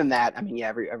no, other than that,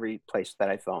 every place that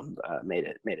I filmed made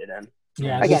it in.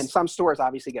 Yeah. Again, some stores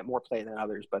obviously get more play than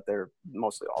others, but they're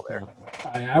mostly all there.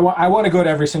 I want to go to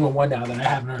every single one now that I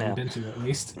haven't already been to, at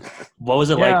least. What was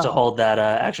it like to hold that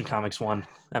Action Comics one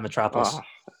at Metropolis?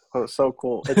 Oh, it was so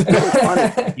cool. It's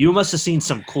funny. You must have seen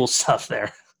some cool stuff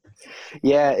there.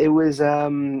 Yeah, it was.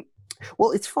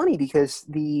 Well, it's funny because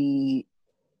the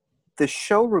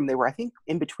showroom, they were, I think,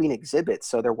 in between exhibits,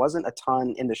 so there wasn't a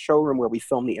ton in the showroom where we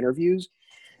filmed the interviews.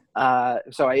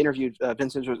 So I interviewed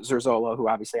Vincent Zerzolo, who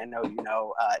obviously I know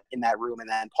in that room, and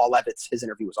then Paul Levitz, his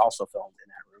interview was also filmed in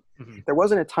that room. There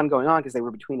wasn't a ton going on because they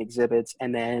were between exhibits,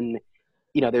 and then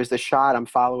there's the shot I'm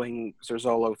following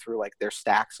Zerzolo through like their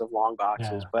stacks of long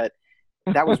boxes, but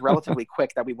that was relatively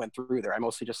quick that we went through there. I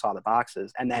mostly just saw the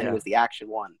boxes, and then it was the action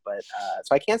one. But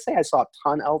so I can't say I saw a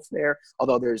ton else there,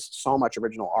 although there's so much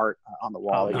original art on the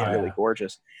wall. It's really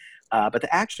gorgeous. But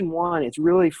the action one, it's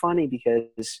really funny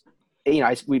because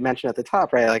we mentioned at the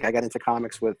top, right? Like I got into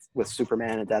comics with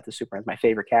Superman, and Death of Superman is my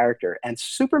favorite character. And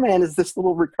Superman is this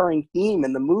little recurring theme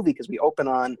in the movie because we open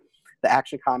on the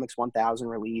Action Comics 1000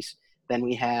 release. Then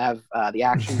we have the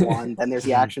Action 1. Then there's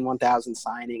the Action 1000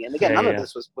 signing. And again, none of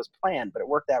this was planned, but it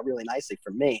worked out really nicely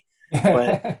for me.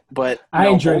 But I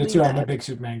enjoyed it too. I'm a big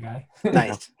Superman guy.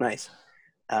 Nice.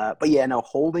 But yeah, no,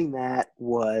 holding that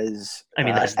was...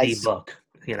 that's the book.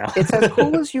 It's as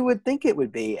cool as you would think it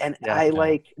would be. And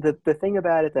like the thing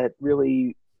about it that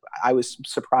really I was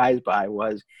surprised by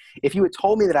was if you had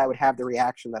told me that I would have the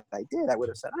reaction that I did, I would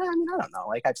have said, I don't know.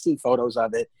 Like I've seen photos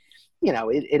of it.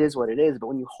 it is what it is. But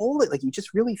when you hold it, like, you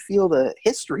just really feel the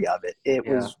history of it.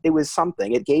 It was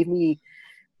something.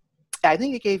 I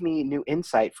think it gave me new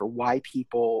insight for why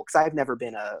people, because I've never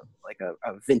been a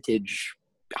vintage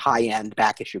high-end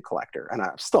back issue collector, and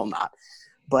I'm still not.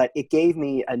 But it gave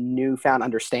me a newfound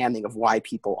understanding of why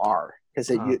people are, because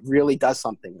it really does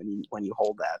something when you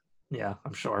hold that. Yeah,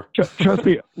 I'm sure. Trust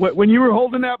me, when you were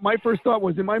holding that, my first thought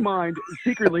was, in my mind,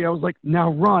 secretly, I was like,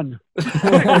 now run.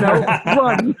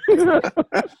 Run.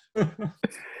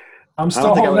 I'm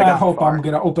still holding out hope I'm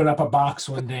going to open up a box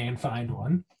one day and find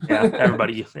one. Yeah,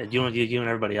 everybody, you and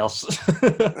everybody else.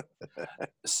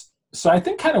 So I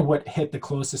think kind of what hit the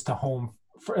closest to home,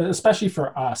 especially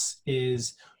for us,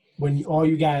 is when all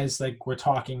you guys like were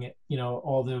talking,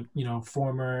 all the,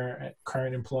 former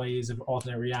current employees of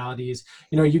Alternate Realities,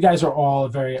 you guys are all a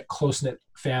very close-knit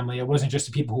family. It wasn't just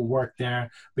the people who worked there,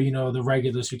 but, the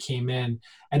regulars who came in,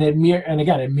 and it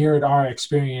mirrored our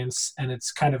experience. And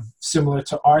it's kind of similar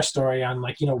to our story on,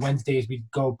 like, Wednesdays we'd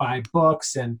go buy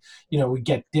books, and, we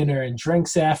get dinner and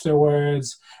drinks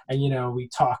afterwards. And, we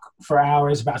talk for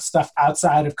hours about stuff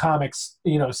outside of comics,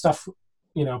 stuff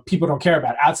people don't care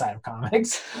about outside of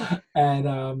comics.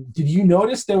 And did you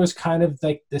notice there was kind of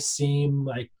like the same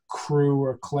like crew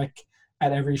or clique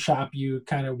at every shop you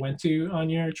kind of went to on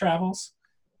your travels?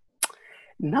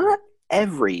 Not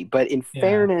every, but in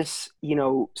fairness,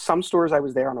 some stores I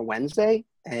was there on a Wednesday,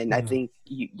 and I think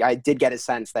I did get a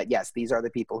sense that, yes, these are the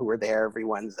people who were there every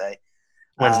Wednesday.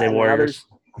 Wednesday warriors.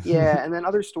 Yeah, and then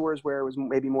other stores where it was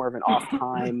maybe more of an off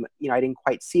time, I didn't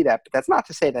quite see that, but that's not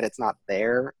to say that it's not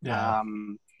there. Yeah.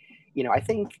 I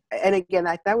think, and again,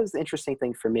 that was the interesting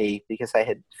thing for me, because I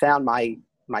had found my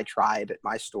tribe at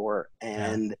my store,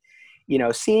 and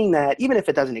seeing that, even if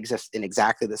it doesn't exist in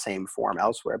exactly the same form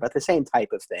elsewhere, but the same type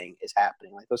of thing is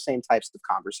happening, like those same types of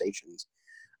conversations.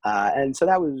 And so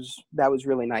that was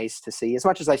really nice to see. As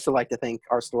much as I still like to think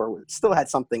our store still had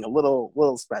something a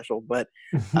little special, but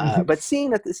seeing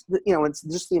that this, it's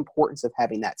just the importance of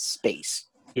having that space,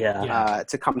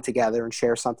 to come together and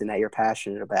share something that you're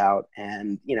passionate about.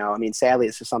 And sadly,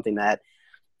 this is something that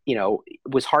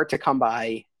was hard to come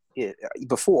by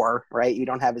before, right? You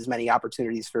don't have as many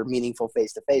opportunities for meaningful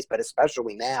face to face, but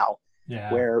especially now.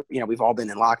 Yeah. Where we've all been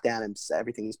in lockdown and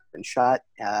everything's been shut.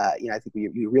 I think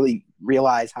you really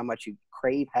realize how much you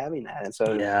crave having that, and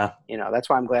so that's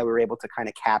why I'm glad we were able to kind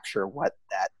of capture what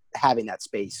that having that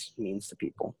space means to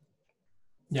people.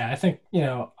 Yeah, I think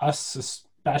us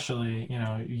especially,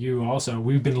 you also,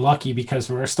 we've been lucky because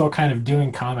we're still kind of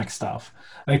doing comic stuff.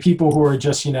 Like people who are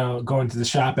just going to the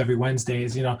shop every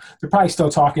Wednesdays, they're probably still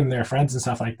talking to their friends and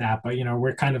stuff like that, but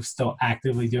we're kind of still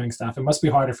actively doing stuff. It must be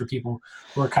harder for people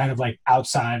who are kind of like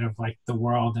outside of like the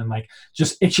world and like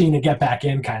just itching to get back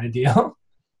in kind of deal.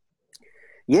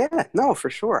 Yeah, no, for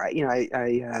sure.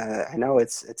 I know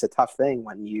it's a tough thing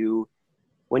when you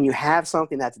have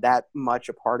something that's that much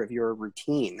a part of your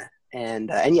routine.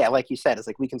 And yeah, like you said, it's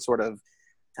like we can sort of,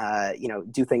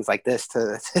 do things like this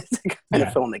to kind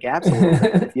of fill in the gaps a little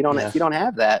bit. If you don't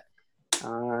have that,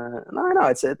 no,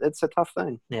 it's a tough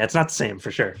thing. Yeah, it's not the same for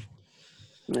sure.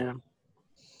 Yeah.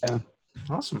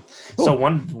 Awesome. Cool. So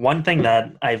one thing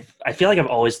that I feel like I've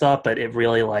always thought, but it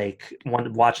really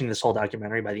watching this whole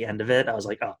documentary, by the end of it, I was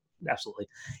like, oh, absolutely.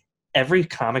 Every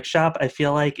comic shop I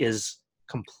feel like is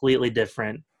completely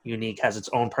different, unique, has its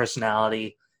own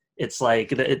personality. It's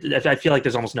like I feel like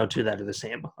there's almost no two that are the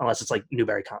same, unless it's like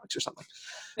Newberry Comics or something.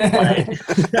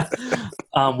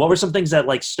 What were some things that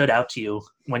like stood out to you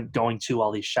when going to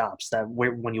all these shops that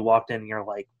when you walked in, you're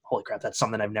like, holy crap, that's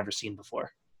something I've never seen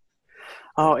before?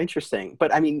 Oh, interesting.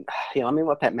 But I mean, let me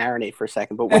let that marinate for a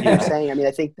second. But what you're saying, I mean,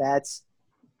 I think that's,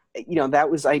 that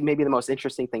was maybe the most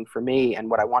interesting thing for me. And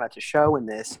what I wanted to show in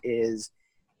this is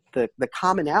the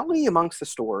commonality amongst the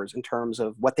stores in terms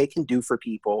of what they can do for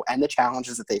people and the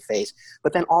challenges that they face,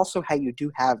 but then also how you do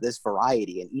have this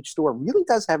variety, and each store really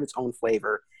does have its own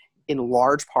flavor, in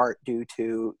large part due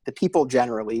to the people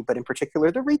generally, but in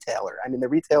particular the retailer. I mean, the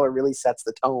retailer really sets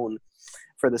the tone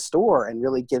for the store and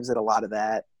really gives it a lot of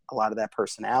that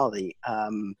personality.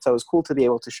 So it was cool to be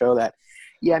able to show that.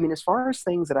 Yeah, I mean, as far as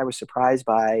things that I was surprised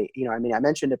by, I mean, I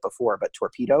mentioned it before, but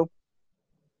Torpedo,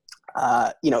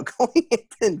 going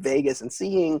in Vegas and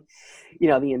seeing,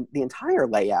 the entire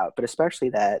layout, but especially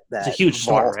that it's a huge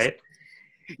store, right?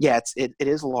 Yeah, it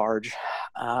is large.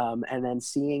 And then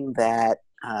seeing that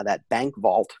bank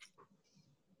vault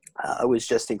was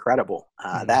just incredible.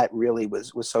 That really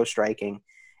was so striking.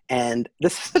 And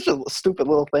this is such a stupid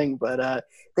little thing, but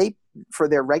they, for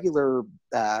their regular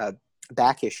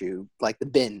back issue, like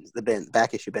the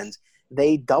back issue bins,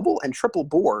 they double and triple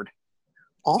board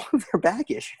all of their back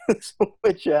issues,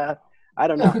 which I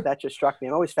don't know. That just struck me.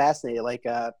 I'm always fascinated. Like,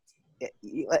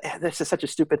 this is such a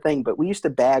stupid thing, but we used to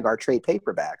bag our trade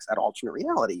paperbacks at Alternate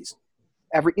Realities.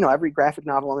 Every graphic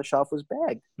novel on the shelf was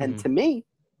bagged, and to me,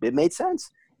 it made sense.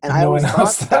 And I always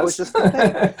thought that was just the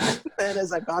thing. And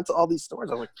as I've gone to all these stores,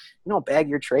 I'm like, bag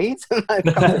your trades. And I've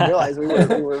come to realize we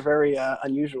were very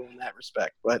unusual in that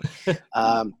respect. But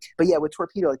yeah, with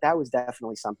Torpedo, like that was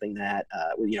definitely something that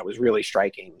was really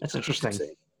striking. That's interesting.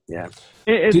 Yeah,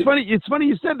 it's funny. It's funny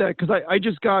you said that because I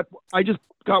just got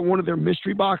one of their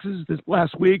mystery boxes this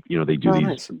last week. They do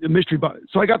the mystery box.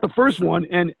 So I got the first one,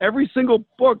 and every single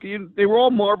book, they were all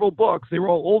Marvel books. They were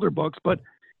all older books, but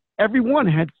every one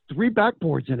had 3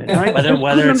 backboards in it.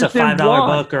 Whether it's a $5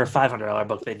 book or a $500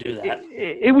 book, they do that.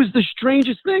 It was the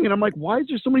strangest thing, and I'm like, why is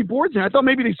there so many boards in it? I thought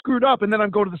maybe they screwed up, and then I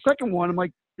go to the second one. I'm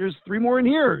like, there's 3 more in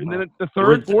here, and then the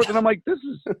third, fourth, and I'm like, this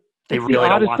is they really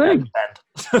don't want thing.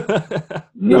 That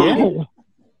No.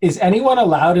 Is anyone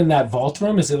allowed in that vault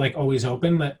room? Is it like always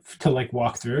open to like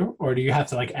walk through, or do you have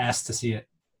to like ask to see it?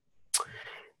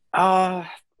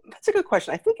 That's a good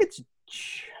question. I think it's.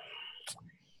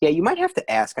 Yeah, you might have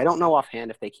to ask. I don't know offhand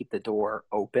if they keep the door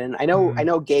open. I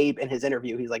know Gabe in his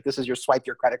interview, he's like, this is your swipe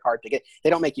your credit card ticket.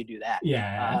 They don't make you do that.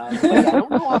 Yeah. But yeah, I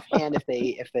don't know offhand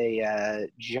if they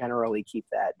generally keep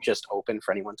that just open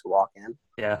for anyone to walk in.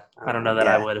 Yeah, I don't know that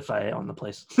I would if I owned the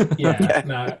place. Yeah,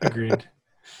 no, agreed.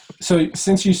 So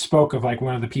since you spoke of like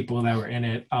one of the people that were in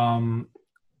it,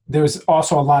 there was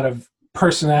also a lot of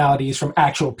personalities from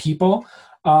actual people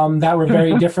that were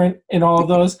very different in all of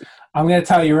those. I'm going to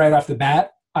tell you right off the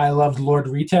bat, I loved Lord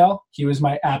Retail. He was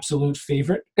my absolute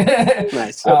favorite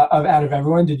nice. Out of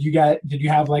everyone. Did you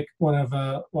have like one of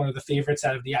the favorites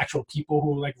out of the actual people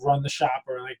who like run the shop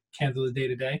or like handle the day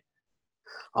to day?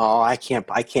 Oh, I can't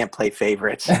play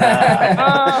favorites.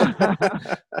 I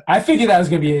figured that was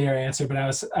going to be your answer, but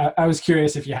I was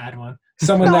curious if you had one.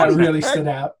 Someone that really stood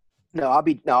out. No, I'll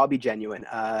be genuine.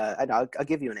 I'll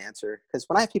give you an answer because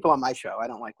when I have people on my show, I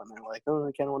don't like when they're like, "Oh,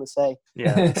 I can't want to say."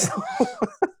 Yeah. So,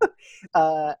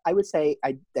 I would say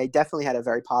I definitely had a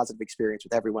very positive experience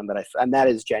with everyone and that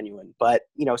is genuine. But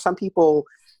some people,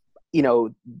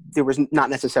 there was not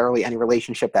necessarily any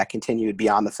relationship that continued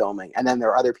beyond the filming, and then there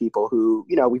are other people who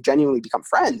we've genuinely become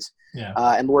friends. Yeah.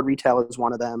 And Lord Retail is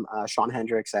one of them. Sean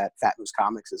Hendricks at Fat Moose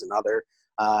Comics is another.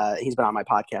 He's been on my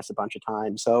podcast a bunch of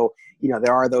times. So,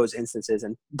 there are those instances,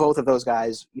 and both of those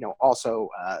guys, also,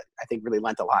 I think really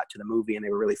lent a lot to the movie, and they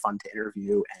were really fun to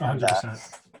interview. And,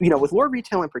 with Lord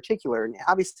Retail in particular, and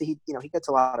obviously, he gets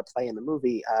a lot of play in the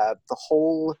movie. The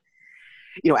whole,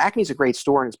 Acme's a great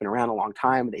store, and it's been around a long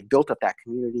time. They built up that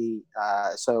community.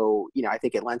 So, I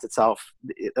think it lends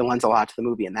a lot to the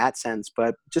movie in that sense,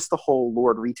 but just the whole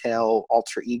Lord Retail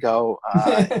alter ego,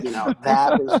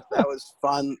 that was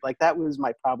fun. Like that was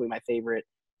probably my favorite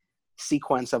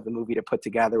sequence of the movie to put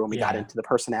together when we got into the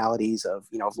personalities of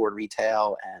Lord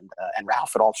Retail and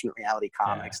Ralph at Alternate Reality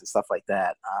Comics and stuff like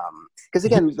that. Because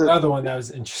again, another one that was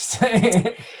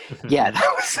interesting. Yeah,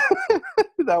 that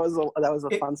was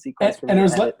a fun sequence for me. And it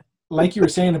was like you were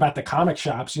saying about the comic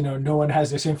shops. No one has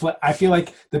the same flavor. I feel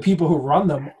like the people who run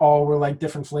them all were like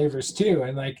different flavors too,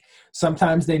 and like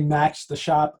sometimes they match the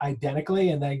shop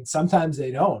identically, and then sometimes they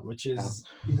don't, which is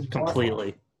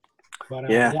completely. But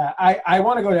I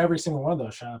want to go to every single one of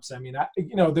those shops. I mean, I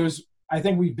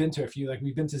think we've been to a few. Like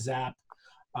we've been to Zap.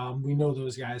 We know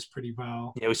those guys pretty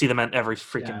well. Yeah, we see them at every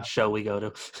freaking show we go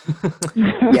to.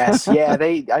 Yes, yeah,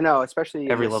 I know, especially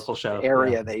every in this local show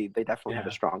area. They definitely have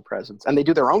a strong presence, and they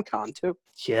do their own con too.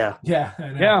 Yeah, yeah.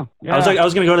 I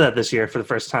was going to go to that this year for the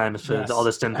first time if all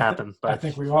this didn't happen. But I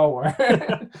think we all were.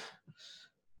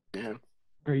 Yeah,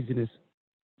 craziness.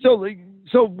 So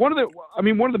one of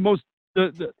the most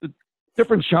the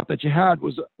different shop that you had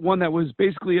was one that was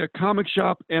basically a comic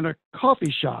shop and a coffee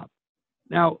shop.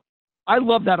 Now, I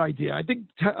love that idea. I think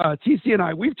TC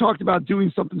and we've talked about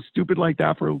doing something stupid like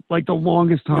that for like the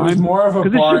longest time. It was more of a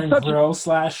bar and grill /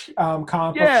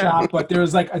 comic book shop, but there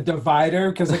was like a divider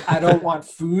because like I don't want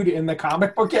food in the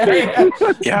comic book area.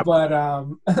 Yeah, but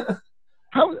I'm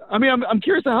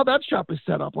curious how that shop is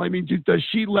set up. I mean, does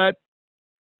she let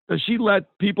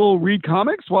people read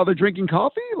comics while they're drinking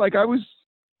coffee?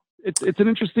 It's an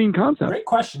interesting concept. Great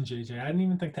question, JJ. I didn't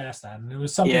even think to ask that, and it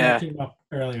was something that came up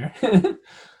earlier.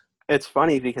 It's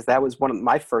funny because that was one of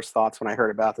my first thoughts when I heard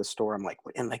about this store. I'm like,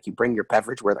 and like you bring your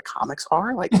beverage where the comics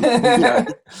are, like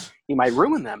you might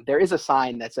ruin them. There is a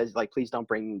sign that says like, please don't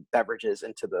bring beverages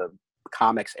into the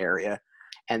comics area.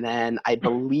 And then I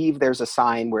believe there's a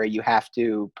sign where you have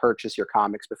to purchase your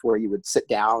comics before you would sit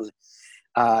down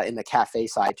in the cafe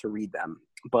side to read them.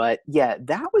 But yeah,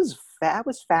 that was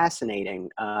fascinating.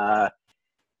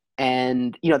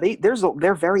 And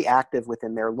they're very active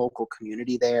within their local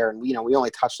community there, and we only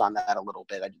touched on that a little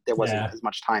bit. There wasn't as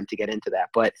much time to get into that,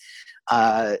 but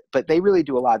they really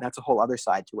do a lot. That's a whole other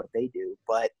side to what they do.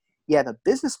 But yeah, the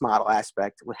business model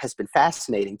aspect has been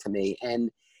fascinating to me,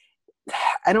 and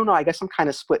I don't know. I guess I'm kind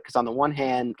of split because on the one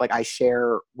hand, like I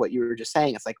share what you were just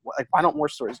saying. It's like why don't more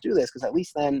stores do this? Because at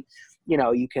least then,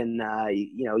 you can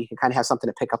kind of have something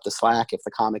to pick up the slack if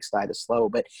the comic side is slow.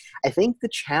 But I think the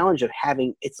challenge of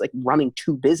it's like running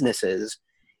two businesses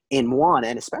in one,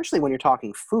 and especially when you're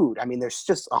talking food. I mean, there's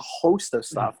just a host of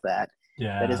stuff that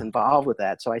is involved with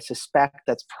that. So I suspect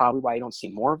that's probably why you don't see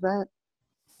more of that.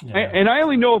 Yeah. And I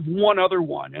only know of one other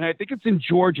one, and I think it's in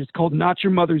Georgia. It's called Not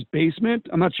Your Mother's Basement.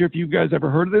 I'm not sure if you guys ever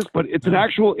heard of this, but it's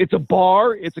it's a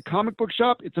bar, it's a comic book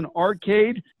shop, it's an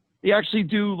arcade. They actually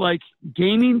do like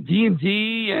gaming,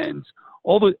 D&D, and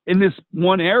in this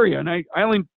one area. And I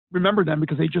only remember them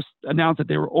because they just announced that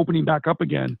they were opening back up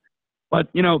again. But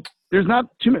there's not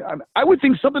too many. I would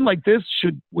think something like this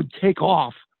would take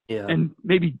off and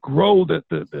maybe grow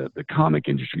the comic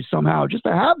industry somehow, just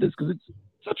to have this, because it's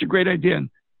such a great idea. And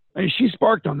I mean, she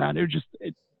sparked on that.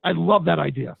 I love that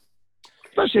idea,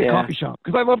 especially a coffee shop,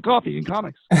 because I love coffee and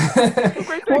comics.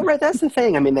 Well, right, that's the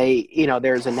thing. I mean,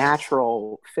 there's a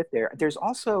natural fit there. There's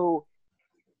also,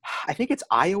 I think it's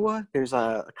Iowa. There's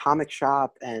a comic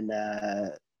shop and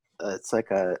it's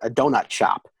like a donut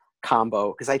shop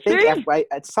combo. Because I think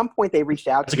at some point they reached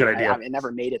out. That's a good idea. It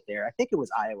never made it there. I think it was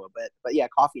Iowa, but yeah,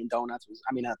 coffee and donuts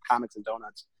comics and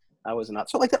donuts. Was not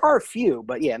so like there are a few,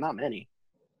 but yeah, not many.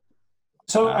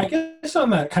 So I guess on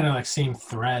that kind of like same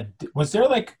thread, was there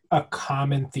like a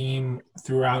common theme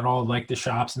throughout all like the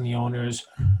shops and the owners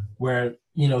where,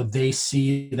 they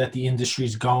see that the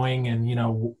industry's going and,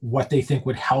 what they think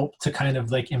would help to kind of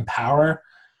like empower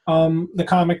the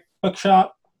comic book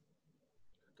shop?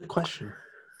 Good question.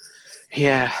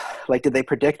 Yeah, like did they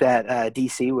predict that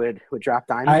DC would drop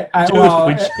Diamond?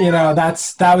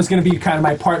 that was going to be kind of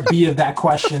my part B of that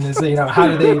question is how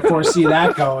do they foresee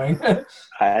that going?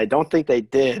 I don't think they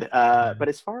did. But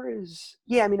as far as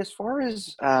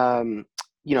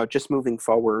just moving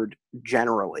forward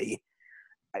generally,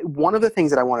 one of the things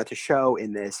that I wanted to show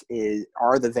in this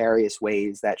are the various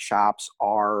ways that shops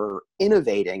are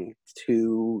innovating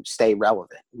to stay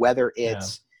relevant, whether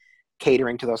it's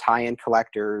catering to those high-end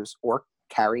collectors or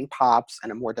carrying pops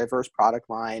and a more diverse product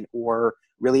line, or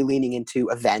really leaning into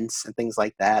events and things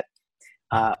like that.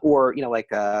 Or like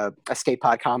Escape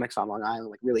Pod Comics on Long Island,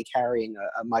 like really carrying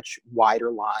a much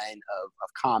wider line of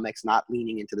comics, not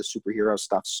leaning into the superhero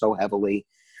stuff so heavily.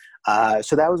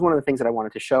 So that was one of the things that I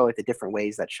wanted to show, like the different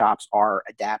ways that shops are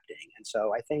adapting. And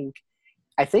so I think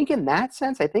in that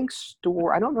sense, I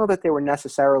don't know that there were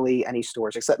necessarily any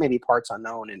stores, except maybe Parts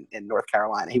Unknown in North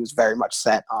Carolina. He was very much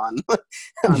set on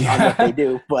what they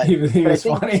do. But he was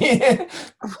funny.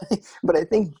 But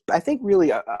I think really,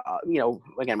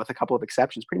 again, with a couple of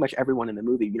exceptions, pretty much everyone in the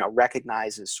movie,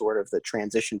 recognizes sort of the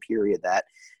transition period that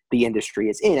the industry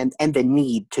is in and the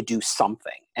need to do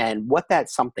something. And what that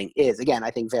something is, again, I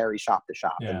think varies shop to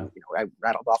shop. Yeah. And, I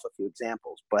rattled off a few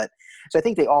examples, but so I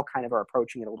think they all kind of are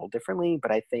approaching it a little differently, but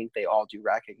I think they all do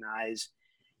recognize,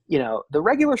 the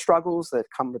regular struggles that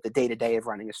come with the day-to-day of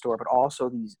running a store, but also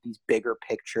these bigger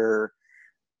picture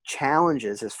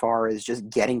challenges as far as just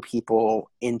getting people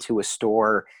into a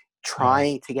store,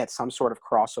 trying to get some sort of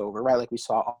crossover, right? Like we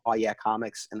saw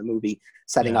Comics in the movie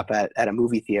setting up at a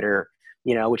movie theater,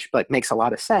 which like makes a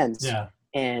lot of sense. Yeah.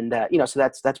 And, so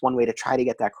that's one way to try to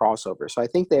get that crossover. So I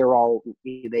think they all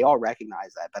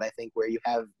recognize that, but I think where you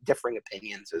have differing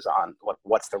opinions is on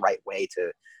what's the right way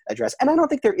to address. And I don't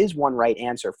think there is one right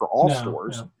answer for all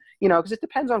stores, because it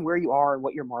depends on where you are and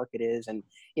what your market is. And,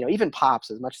 even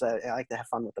Pops, as much as I like to have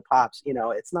fun with the Pops,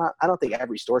 it's not, I don't think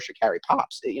every store should carry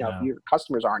Pops. If your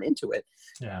customers aren't into it,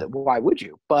 why would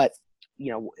you? But,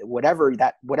 whatever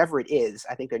it is,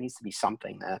 I think there needs to be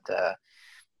something that, that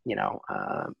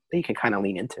you can kind of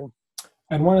lean into.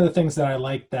 And one of the things that I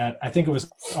like that I think it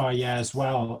was as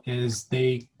well is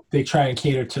they try and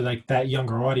cater to like that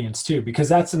younger audience too, because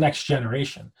that's the next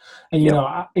generation. And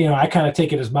I kind of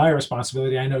take it as my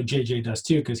responsibility. I know JJ does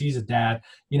too, because he's a dad.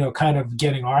 Kind of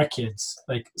getting our kids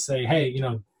like say, hey,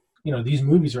 these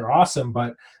movies are awesome,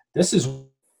 but this is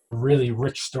really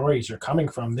rich stories you're coming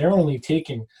from. They're only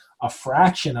taking a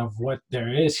fraction of what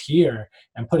there is here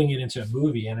and putting it into a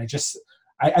movie. And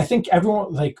I think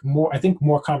everyone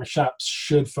more comic shops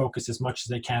should focus as much as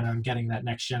they can on getting that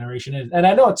next generation in. And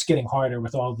I know it's getting harder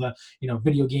with all the,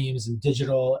 video games and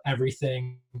digital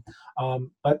everything.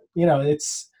 But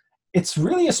it's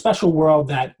really a special world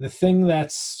that the thing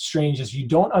that's strange is you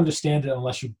don't understand it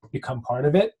unless you become part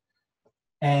of it.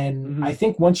 And I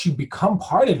think once you become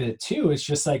part of it too, it's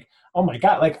just like, oh my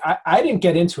God, like I didn't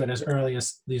get into it as early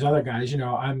as these other guys.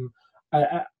 I'm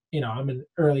an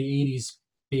early 80s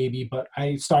baby, but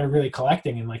I started really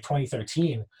collecting in like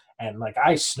 2013. And like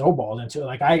I snowballed into it.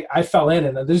 Like I fell in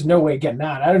and there's no way getting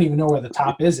out. I don't even know where the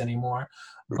top is anymore.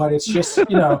 But it's just,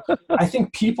 I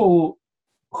think people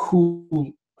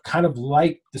who kind of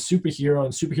like the superhero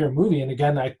and superhero movie, and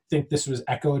again, I think this was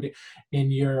echoed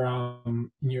in your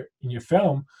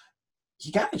film,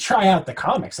 you got to try out the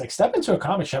comics. Like step into a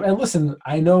comic shop and listen.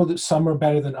 I know that some are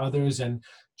better than others, and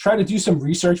try to do some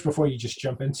research before you just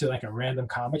jump into like a random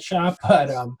comic shop.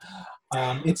 But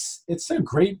it's a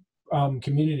great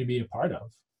community to be a part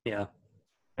of. Yeah.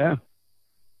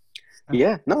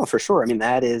 No, for sure. I mean,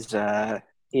 that is and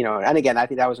again, I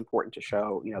think that was important to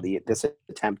show this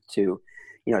attempt to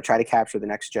try to capture the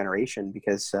next generation,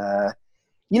 because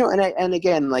and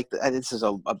again, like this is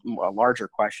a larger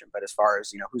question, but as far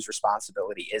as whose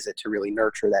responsibility is it to really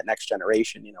nurture that next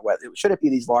generation? Should it be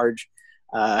these large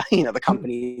the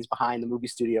companies behind the movie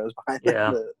studios, behind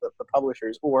the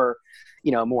publishers, or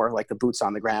more like the boots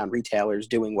on the ground retailers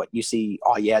doing what you see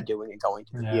doing and going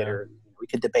to the theater? We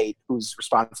could debate whose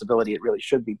responsibility it really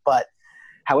should be, but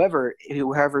however,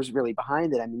 whoever's really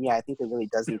behind it, I mean, I think there really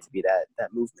does need to be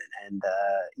that movement. And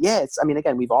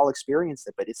again, we've all experienced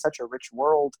it, but it's such a rich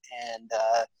world, and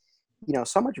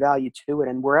so much value to it,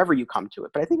 and wherever you come to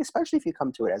it. But I think especially if you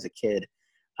come to it as a kid,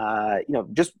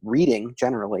 just reading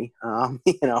generally,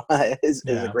 is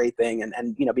a great thing,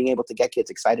 and being able to get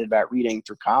kids excited about reading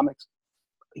through comics,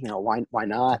 why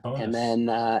not? And then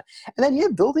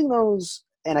building those.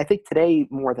 And I think today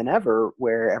more than ever,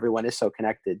 where everyone is so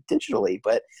connected digitally,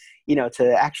 but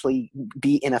to actually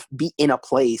be in a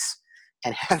place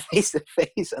and have face to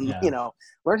face, and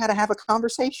learn how to have a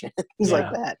conversation, things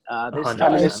like that.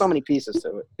 There's so many pieces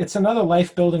to it. It's another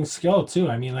life building skill too.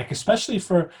 I mean, like especially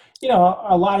for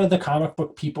a lot of the comic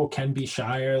book people can be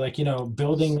shyer, like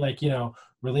building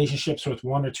relationships with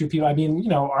one or two people. I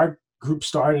mean, our group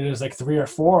started as like 3 or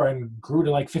 4 and grew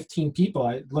to like 15 people.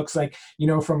 It looks like,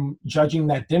 from judging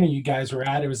that dinner you guys were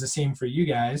at, it was the same for you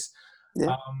guys.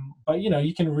 Yeah. But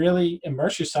you can really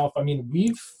immerse yourself. I mean,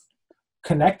 we've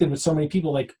connected with so many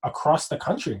people like across the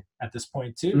country at this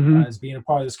point too, as being a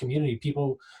part of this community,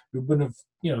 people we wouldn't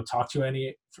have, talked to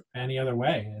any other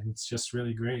way. And it's just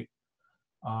really great.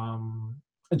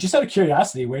 Just out of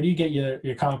curiosity, where do you get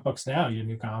your comic books now, your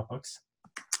new comic books?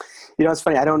 It's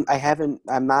funny.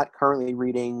 I'm not currently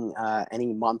reading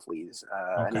any monthlies.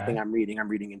 Anything I'm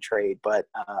reading in trade. But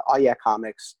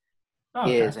Comics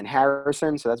is in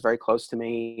Harrison, so that's very close to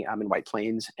me. I'm in White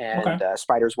Plains, and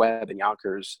Spider's Web in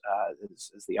Yonkers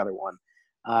is the other one.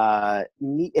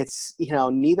 It's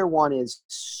neither one is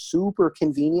super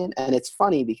convenient, and it's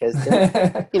funny because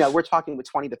we're talking with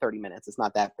 20 to 30 minutes. It's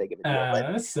not that big of a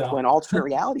deal. But when Alternate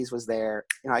Realities was there,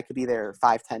 I could be there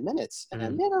 5-10 minutes, and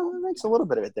it makes a little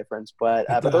bit of a difference. But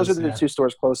those are the two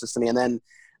stores closest to me, and then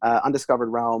Undiscovered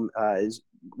Realm is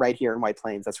right here in White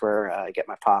Plains. That's where I get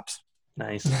my pops.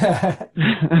 Nice.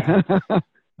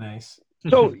 Nice.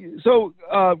 So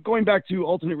going back to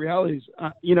Alternate Realities,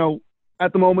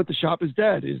 at the moment, the shop is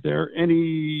dead. Is there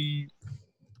any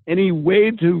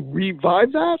way to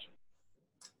revive that?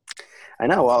 I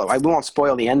know. Well, I won't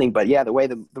spoil the ending, but the way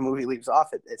the movie leaves off,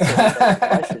 it's a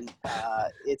question.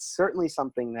 It's certainly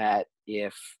something that,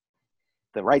 if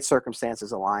the right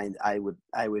circumstances aligned, I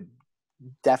would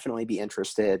definitely be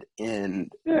interested in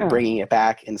bringing it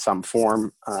back in some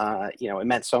form. It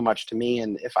meant so much to me,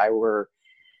 and if I were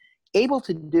able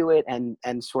to do it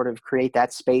and sort of create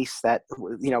that space that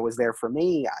was there for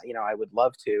me, I would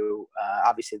love to.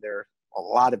 Obviously, there are a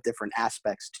lot of different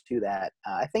aspects to that.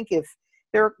 I think if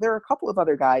there are a couple of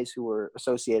other guys who were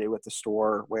associated with the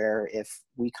store, where if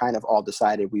we kind of all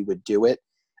decided we would do it,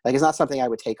 like it's not something I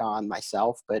would take on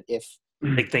myself, but if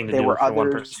big thing to there do were for one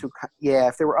others person.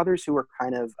 if there were others who were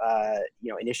kind of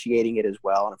initiating it as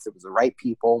well, and if it was the right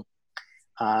people.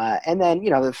 And then,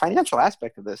 the financial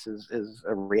aspect of this is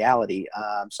a reality.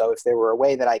 So if there were a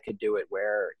way that I could do it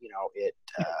where, it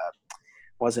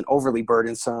wasn't overly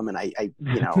burdensome, and I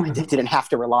didn't have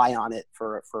to rely on it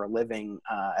for a living,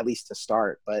 at least to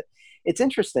start. But it's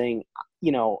interesting,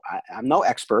 I'm no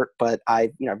expert, but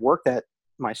I've worked at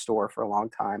my store for a long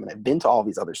time, and I've been to all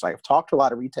these other sites. I've talked to a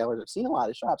lot of retailers. I've seen a lot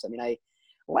of shops. I mean, I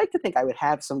like to think I would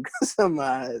have some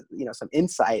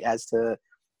insight as to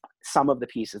some of the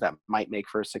pieces that might make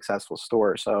for a successful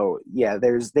store. So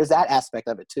there's that aspect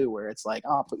of it too, where it's like,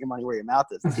 oh, put your money where your mouth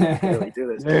is. You can really do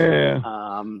this.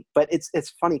 But it's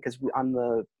funny because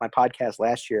on my podcast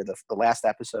last year, the last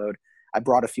episode, I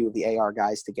brought a few of the AR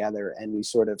guys together, and we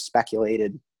sort of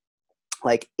speculated,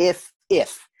 like, if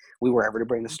if we were ever to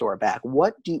bring the store back,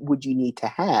 what would you need to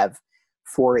have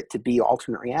for it to be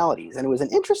alternate realities? And it was an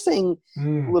interesting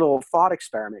little thought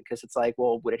experiment, because it's like,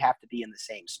 well, would it have to be in the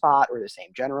same spot or the same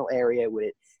general area? Would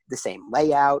it the same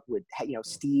layout? Would, you know,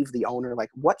 Steve, the owner, like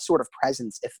what sort of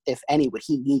presence, if any, would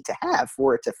he need to have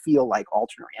for it to feel like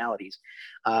alternate realities?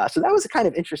 So that was kind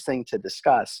of interesting to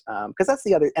discuss, because that's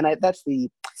the other, and that's the,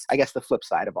 I guess the flip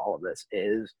side of all of this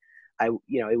is,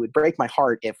 you know, it would break my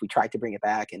heart if we tried to bring it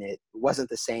back and it wasn't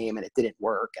the same and it didn't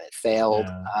work and it failed.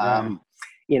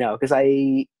 You know, because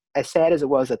as sad as it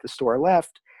was that the store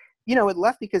left, you know, it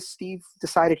left because Steve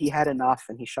decided he had enough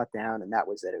and he shut down, and that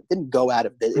was it. It didn't go out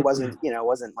of business. It wasn't, you know, it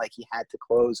wasn't like he had to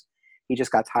close. He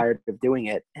just got tired of doing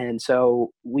it. And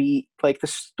so the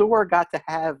store got to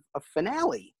have a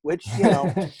finale, which, you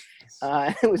know,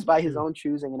 it was by his own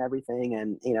choosing and everything.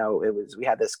 And, you know, we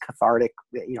had this cathartic,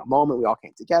 you know, moment. We all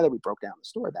came together. We broke down the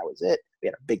store. That was it. We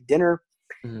had a big dinner.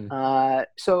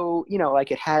 So, you know,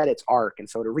 like it had its arc. And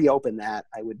so to reopen that,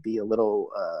 I would be a little,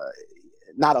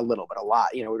 not a little, but a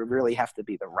lot, you know, it would really have to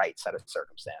be the right set of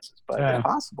circumstances, but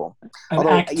impossible. Although,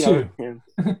 act two. You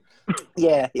know,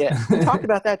 yeah. We talked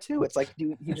about that too. It's like,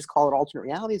 do you just call it alternate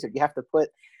realities, or do you have to put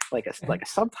like a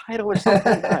subtitle or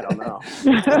something? I don't know.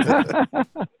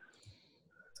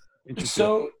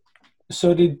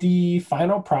 So did the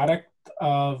final product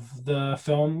of the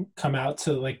film come out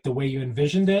to like the way you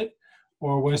envisioned it,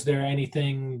 or was there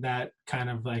anything that kind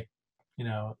of like, you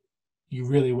know, you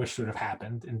really wish would have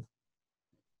happened?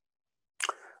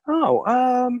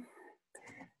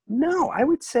 No, I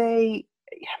would say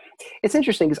it's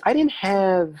interesting because I didn't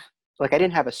have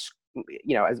a,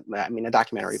 you know, a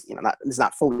documentary, you know, it's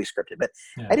not fully scripted, but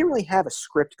I didn't really have a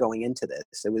script going into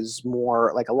this. It was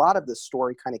more like a lot of the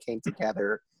story kind of came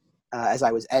together as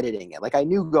I was editing it. Like I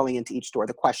knew going into each story,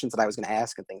 the questions that I was going to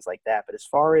ask and things like that. But as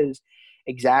far as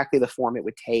exactly the form it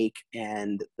would take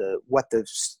and what the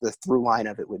through line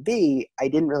of it would be, I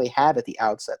didn't really have at the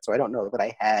outset. So I don't know that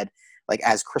I had like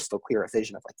as crystal clear a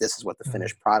vision of like, this is what the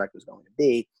finished product was going to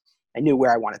be. I knew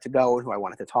where I wanted to go and who I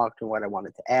wanted to talk to and what I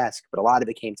wanted to ask, but a lot of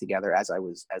it came together as I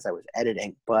was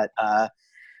editing. But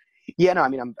yeah, no, I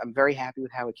mean, I'm very happy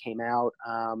with how it came out.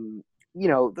 You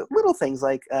know, the little things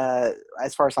like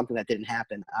as far as something that didn't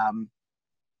happen,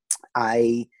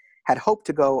 I had hoped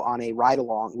to go on a ride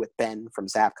along with Ben from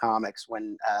Zap Comics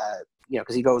when you know,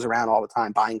 because he goes around all the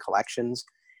time buying collections.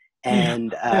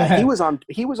 And he was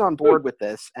on board with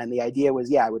this, and the idea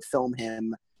was, I would film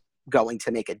him going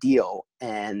to make a deal,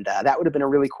 and that would have been a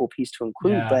really cool piece to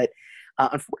include. But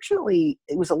unfortunately,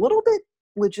 it was a little bit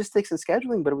logistics and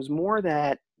scheduling, but it was more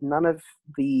that none of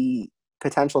the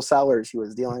potential sellers he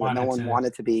was dealing with, no one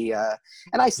wanted to be.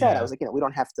 And I said, I was like, you know, we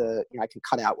don't have to. You know, I can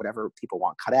cut out whatever people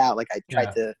want cut out. Like I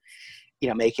tried to, you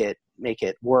know, make it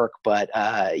work, but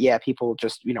people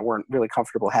just, you know, weren't really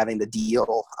comfortable having the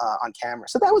deal on camera.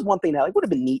 So that was one thing that like would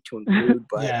have been neat to include,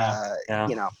 but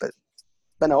you know, but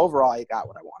no, overall I got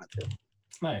what I wanted to.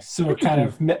 Nice. So it kind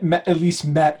of at least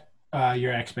met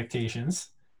your expectations.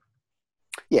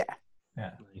 Yeah.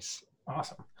 Nice.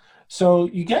 Awesome. So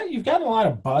you've got a lot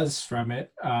of buzz from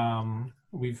it.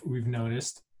 We've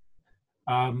noticed.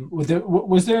 Was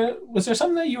there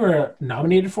something that you were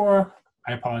nominated for?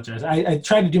 I apologize. I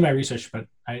tried to do my research, but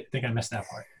I think I missed that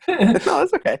part. No,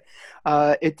 that's okay.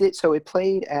 It did. So it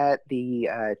played at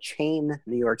the Chain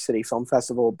New York City Film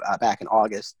Festival back in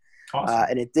August. Awesome.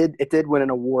 And it did win an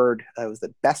award. It was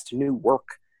the Best New Work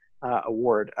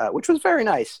award, which was very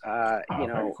nice. You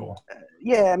know, very cool.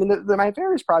 I mean, my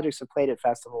various projects have played at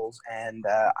festivals, and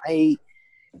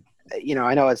you know,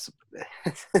 I know it's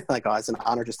like, it's an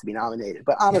honor just to be nominated.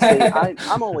 But honestly,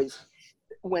 I'm always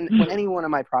when any one of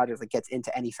my projects like gets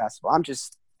into any festival,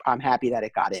 I'm happy that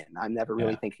it got in. I'm never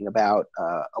really thinking about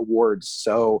awards.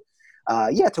 So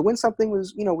to win something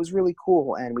was really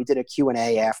cool. And we did a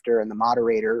Q&A after, and the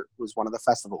moderator was one of the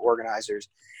festival organizers,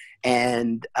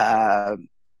 and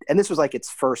this was like its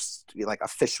first like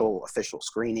official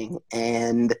screening,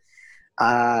 and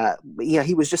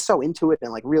he was just so into it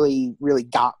and like really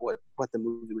got what the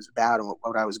movie was about and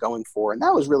what I was going for, and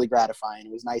that was really gratifying.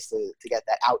 It was nice to get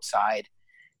that outside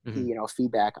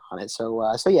feedback on it. So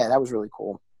that was really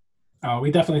cool. Oh,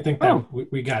 we dedefinitely think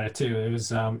that we got it too. It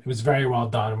was very well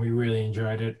done. We really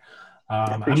enjoyed it.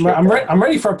 I'm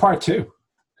ready for a part 2.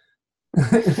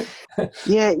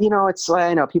 Yeah, it's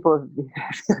I know people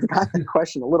have gotten the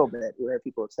question a little bit where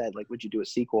people have said like, would you do a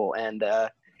sequel? And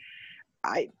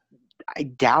I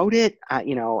doubt it.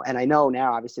 And I know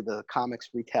now obviously the comics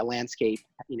retail landscape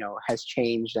has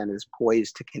changed and is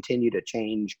poised to continue to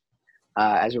change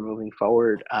as we're moving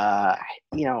forward. I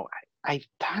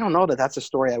don't know that that's a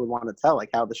story I would want to tell, like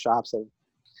how the shops have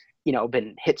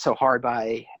been hit so hard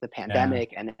by the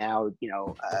pandemic, and now,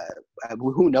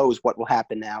 who knows what will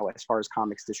happen now as far as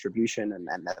comics distribution and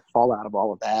the fallout of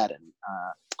all of that. And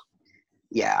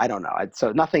I don't know.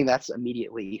 So nothing that's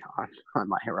immediately on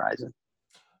my horizon.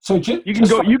 So you can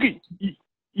go.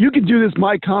 You can do this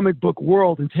My Comic Book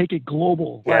world and take it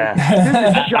global.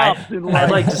 Yeah. Like, shops in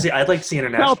I'd like to see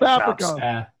international South Africa. shops.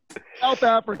 Yeah. South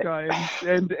Africa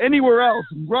and anywhere else,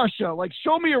 Russia. Like,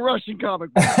 show me a Russian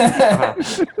comic book.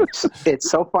 It's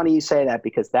so funny you say that,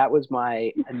 because that was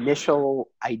my initial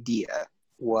idea.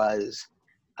 Was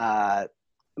my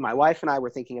wife and I were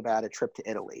thinking about a trip to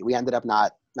Italy. We ended up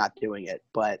not doing it,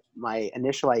 but my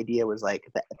initial idea was like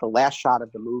the last shot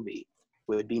of the movie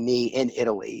would be me in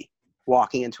Italy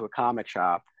walking into a comic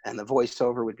shop, and the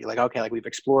voiceover would be like, okay, like, we've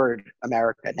explored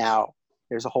America, now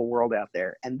there's a whole world out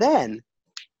there. And then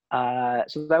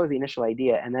so that was the initial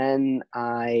idea. And then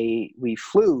we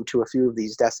flew to a few of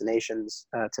these destinations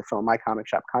to film My Comic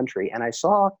Shop Country, and I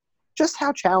saw just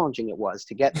how challenging it was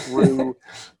to get through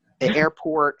the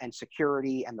airport and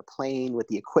security and the plane with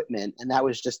the equipment, and that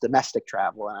was just domestic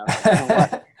travel. And I was like, you know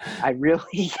what? I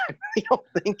really don't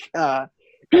think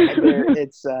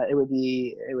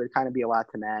it would kind of be a lot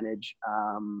to manage.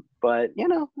 But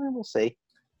we'll see.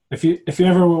 If you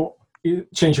ever will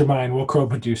change your mind, we'll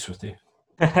co-produce with you.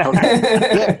 Okay.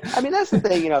 Yeah, I mean, that's the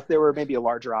thing. If there were maybe a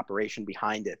larger operation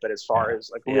behind it, but as far as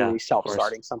like really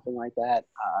self-starting something like that,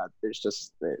 there's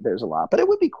a lot. But it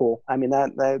would be cool. I mean,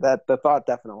 that the thought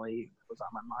definitely was on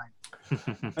my mind.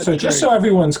 So just so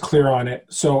everyone's clear on it,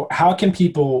 so how can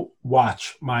people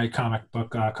watch My Comic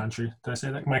Book Country? Did I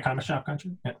say that? My Comic Shop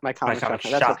Country? Yeah. My Comic Shop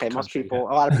Country. That's Shop okay. Most Country, people,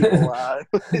 a lot of people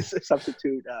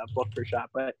substitute book for shop.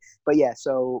 But yeah,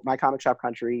 so My Comic Shop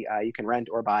Country, you can rent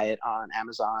or buy it on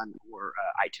Amazon or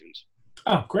iTunes.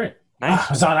 Oh, great. Nice.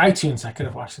 It was on iTunes. I could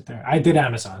have watched it there. I did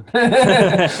Amazon.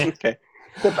 Okay.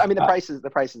 The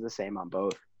price is the same on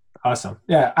both. Awesome.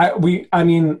 Yeah. I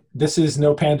mean, this is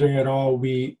no pandering at all.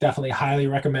 We definitely highly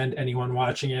recommend anyone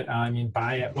watching it. I mean,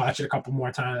 buy it, watch it a couple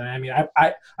more times. I mean,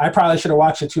 I probably should have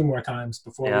watched it 2 more times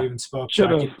before we even spoke.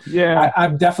 Should have. Yeah. I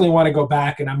definitely want to go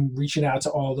back, and I'm reaching out to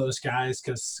all those guys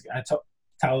because I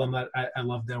tell them that I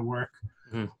love their work.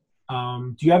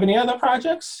 Mm-hmm. Do you have any other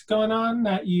projects going on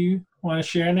that you want to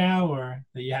share now, or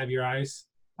that you have your eyes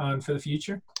on for the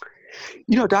future?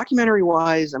 Documentary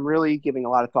wise, I'm really giving a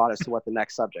lot of thought as to what the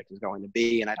next subject is going to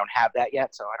be, and I don't have that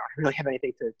yet, so I don't really have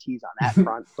anything to tease on that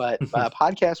front. But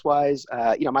podcast wise,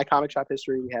 My Comic Shop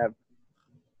History, we have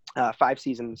 5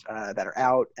 seasons that are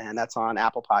out, and that's on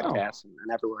Apple Podcasts and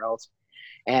everywhere else.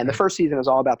 And the first season is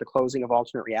all about the closing of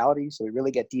alternate reality, so we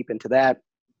really get deep into that,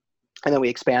 and then we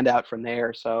expand out from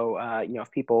there. So if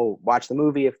people watch the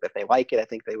movie, if they like it, I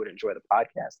think they would enjoy the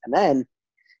podcast. And then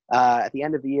at the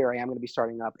end of the year, I am going to be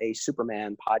starting up a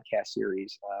Superman podcast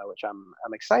series, which I'm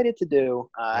excited to do,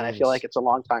 and I feel like it's a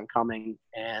long time coming.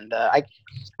 And I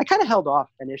kind of held off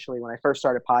initially when I first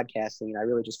started podcasting, and I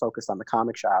really just focused on the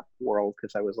comic shop world,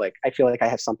 because I was like, I feel like I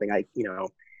have something a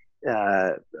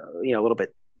little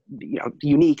bit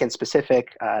unique and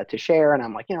specific to share. And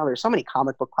I'm like, there's so many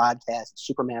comic book podcasts,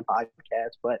 Superman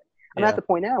podcasts, but I'm at the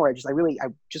point now where I just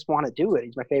want to do it.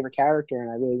 He's my favorite character,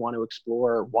 and I really want to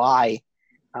explore why.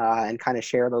 And kind of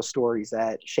share those stories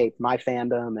that shaped my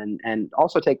fandom, and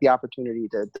also take the opportunity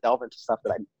to delve into stuff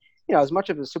that as much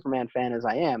of a Superman fan as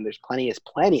I am, there's plenty of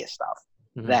stuff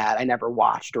that I never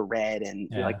watched or read, and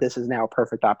this is now a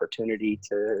perfect opportunity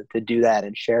to do that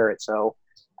and share it. So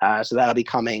that'll be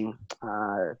coming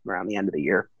around the end of the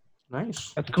year.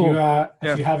 Nice. That's cool.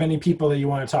 If you have any people that you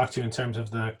want to talk to in terms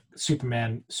of the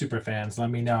Superman super fans, let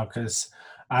me know, because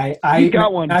I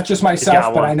got one. Not just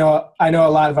myself, but I know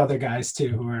a lot of other guys too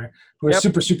who are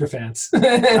super fans. All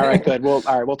right, good. We'll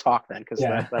talk then, because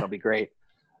that'll be great.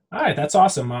 All right, that's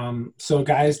awesome. So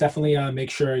guys, definitely make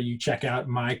sure you check out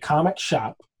My Comic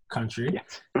Shop Country,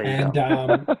 and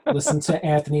listen to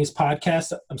Anthony's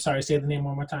podcast. I'm sorry, say the name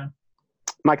one more time.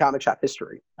 My Comic Shop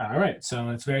History. All right, so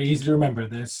it's very easy to remember.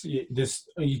 This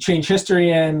you change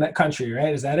history and country,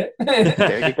 right? Is that it?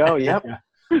 There you go. Yep.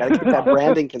 Gotta keep that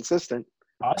branding consistent.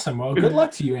 Awesome. Well, good luck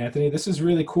to you, Anthony. This is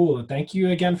really cool. And thank you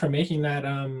again for making that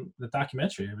the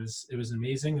documentary. It was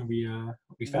amazing, and we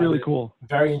found really it cool,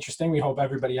 very interesting. We hope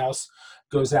everybody else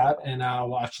goes out and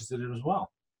watches it as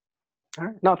well. All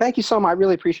right. No, thank you so much. I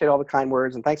really appreciate all the kind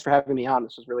words, and thanks for having me on.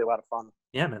 This was really a lot of fun.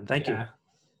 Yeah, man. Thank you.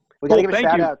 We got to give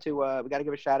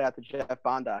a shout out to Jeff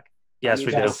Bondock. Yes,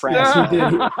 we do.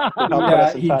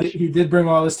 He did bring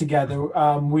all this together.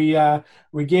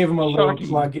 We gave him a little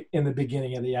plug in the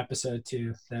beginning of the episode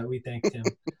too, that we thanked him.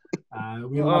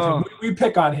 We love him. We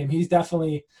pick on him. He's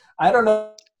definitely, I don't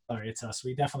know tolerates us.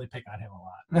 We definitely pick on him a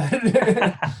lot.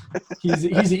 he's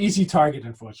an easy target,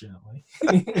 unfortunately.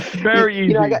 Very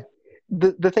easy. You know,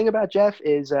 the thing about Jeff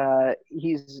is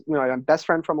he's my best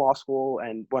friend from law school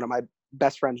and one of my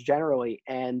best friends generally.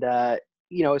 And as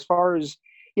far as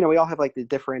we all have like the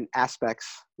different aspects,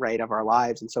 right, of our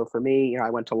lives. And so for me, I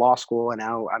went to law school and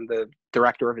now I'm the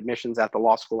director of admissions at the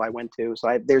law school I went to.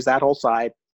 So there's that whole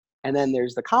side. And then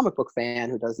there's the comic book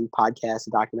fan who does these podcasts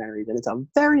and documentaries. And it's a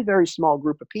very, very small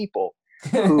group of people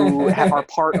who are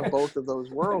part of both of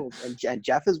those worlds. And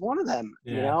Jeff is one of them,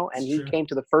 and he came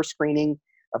to the first screening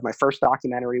of my first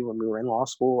documentary when we were in law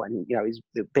school. And, he's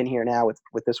been here now with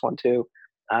this one too.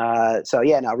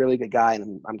 Really good guy.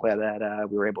 And I'm glad that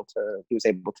he was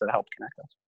able to help connect us.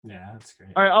 Yeah, that's great.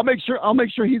 All right, I'll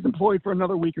make sure he's employed for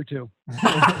another week or two.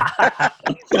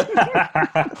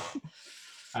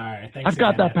 All right, thanks. I've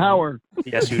got that power.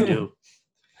 Yes, you do.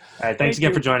 All right, thanks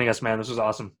again for joining us, man. This was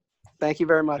awesome. Thank you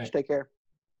very much. Right. Take care.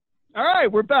 All right,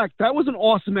 we're back. That was an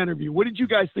awesome interview. What did you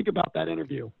guys think about that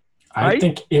interview? I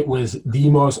think it was the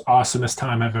most awesewest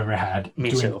time I've ever had Me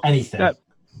doing too. anything.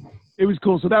 It was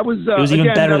cool. So that was It was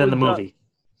even better than the movie.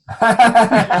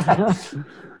 That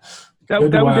was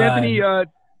Anthony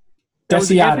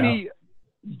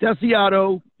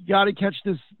Desiato. You got to catch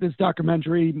this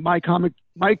documentary, My Comic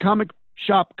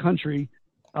Shop Country.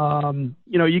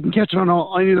 You can catch it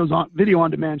on any of those video on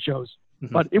demand shows.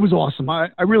 Mm-hmm. But it was awesome. I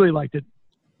really liked it.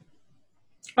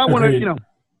 I want to,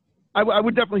 I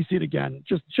would definitely see it again.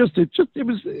 Just to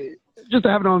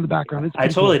have it on in the background. I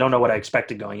totally don't know what I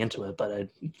expected going into it, but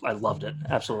I loved it.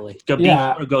 Absolutely.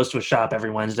 Goes to a shop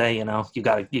every Wednesday. You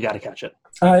gotta catch it.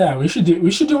 Oh yeah, we should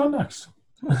do one next.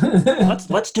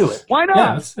 let's do it. Why not?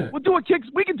 Yeah, let's do it. We'll do a kick.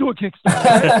 We can do a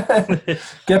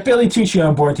Kickstarter. Get Billy Tucci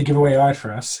on board to give away art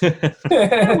for us.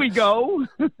 There we go.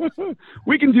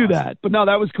 We can do that. But no,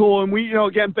 that was cool. And we,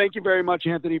 again, thank you very much,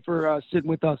 Anthony, for sitting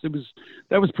with us.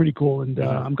 That was pretty cool. And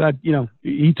I'm glad,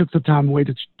 he took some time away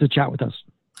to chat with us.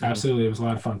 Absolutely. It was a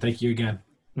lot of fun. Thank you again.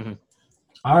 Mm-hmm.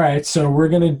 All right. So we're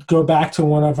going to go back to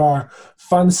one of our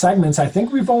fun segments. I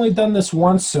think we've only done this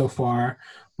once so far,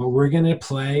 but we're going to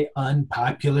play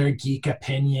Unpopular Geek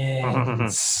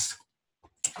Opinions.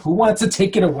 Who wants to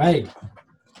take it away?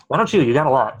 Why don't you? You got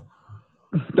a lot.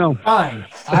 No. Fine.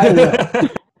 I will.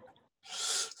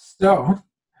 So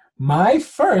my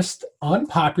first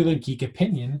unpopular geek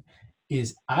opinion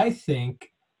is I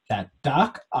think that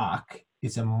Doc Ock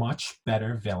is a much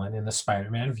better villain in the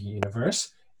Spider-Man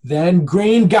universe than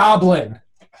Green Goblin.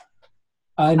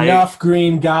 Enough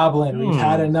Green Goblin. We've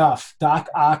had enough. Doc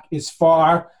Ock is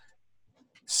far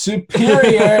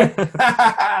superior.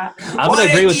 I'm going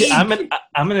to agree with you. I'm going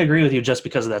to agree with you just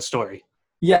because of that story.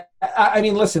 Yeah, I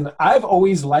mean, listen, I've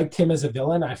always liked him as a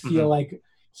villain. I feel like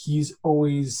he's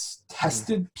always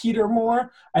tested Peter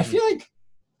more. I feel like,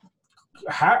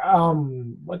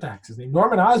 what the heck's his name?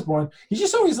 Norman Osborn. He's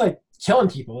just always like killing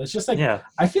people. It's just like,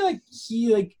 I feel like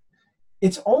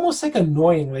it's almost like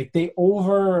annoying. Like they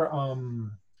not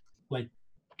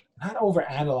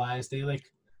overanalyze. They like,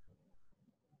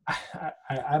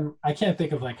 I can't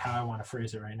think of like how I want to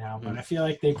phrase it right now, but I feel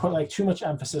like they put like too much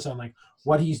emphasis on like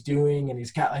what he's doing, and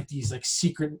he's got like these like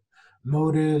secret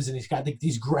motives, and he's got like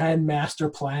these grand master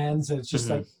plans, and it's just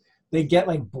like they get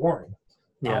like boring.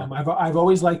 Yeah, I've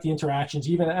always liked the interactions.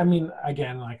 Even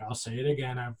again, like I'll say it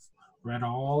again, I've read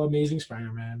all Amazing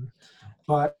Spider-Man,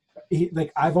 but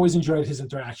I've always enjoyed his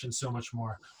interactions so much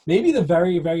more. Maybe the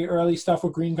very, very early stuff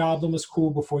with Green Goblin was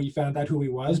cool before you found out who he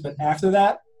was, but after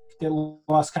that, it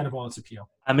lost kind of all its appeal.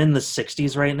 I'm in the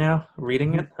 60s right now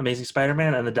reading it, Amazing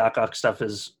Spider-Man, and the Doc Ock stuff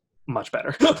is much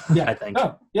better, I think.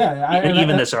 Oh, yeah.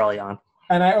 Even this early on.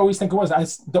 And I always think it was.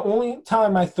 The only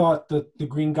time I thought the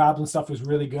Green Goblin stuff was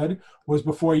really good was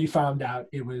before you found out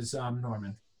it was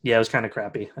Norman. Yeah, it was kind of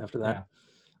crappy after that. Yeah.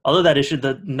 Although that issue,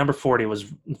 the number 40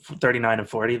 was 39 and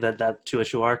 40, that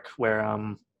 2-issue arc where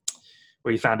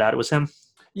you found out it was him.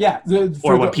 Yeah. When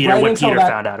Peter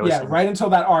found out it was him. Right until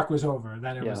that arc was over.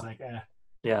 Then it was like, eh.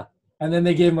 Yeah. And then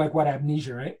they gave him like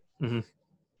amnesia, right? Mm-hmm.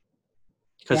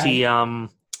 Because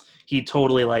he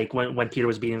totally like when Peter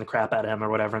was beating the crap out of him or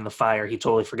whatever in the fire, he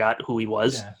totally forgot who he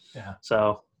was. Yeah.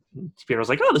 So Peter was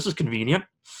like, "Oh, this is convenient."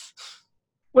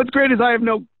 What's great is I have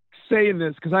no say in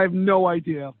this because I have no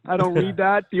idea. I don't read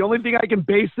that. The only thing I can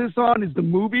base this on is the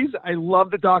movies. I love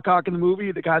the Doc Ock in the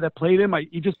movie. The guy that played him,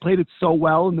 he just played it so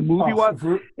well in the movie. What's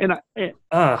his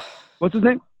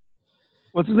name?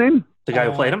 What's his name? The guy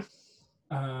who played him.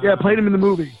 Played him in the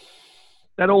movie.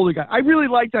 That older guy. I really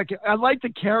like that. I like the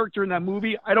character in that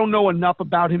movie. I don't know enough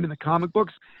about him in the comic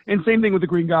books. And same thing with the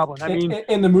Green Goblin. I mean,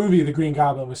 in the movie, the Green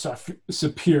Goblin was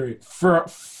superior,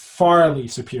 farly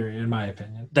superior in my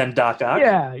opinion. Then Doc Ock.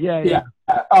 Yeah.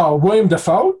 William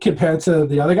Dafoe compared to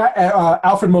the other guy,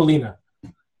 Alfred Molina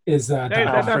is That's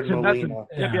Alfred him. Molina.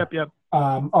 Yep.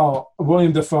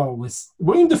 William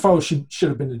Dafoe should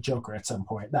have been the Joker at some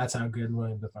point. That's how good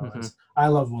William Dafoe is. I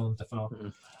love William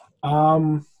Dafoe.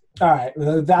 All right,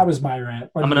 that was my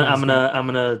rant. I'm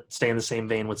gonna stay in the same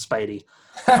vein with Spidey.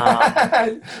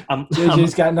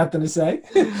 JJ's got nothing to say.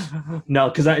 No,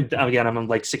 because I'm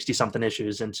like 60 something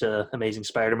issues into Amazing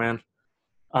Spider-Man.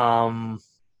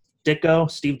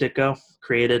 Steve Ditko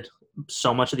created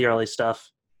so much of the early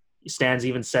stuff. Stan's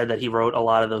even said that he wrote a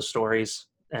lot of those stories,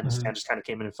 and Stan just kind of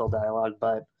came in and filled dialogue.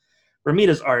 But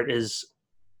Romita's art is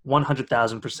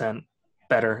 100,000%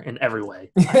 better in every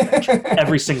way,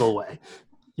 every single way.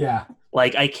 Yeah,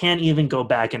 like I can't even go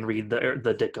back and read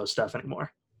the Ditko stuff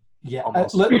anymore. Yeah,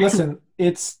 listen,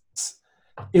 it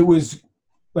was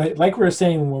like we were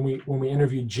saying when we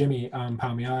interviewed Jimmy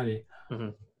Palmiotti.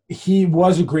 He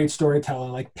was a great storyteller.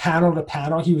 Like panel to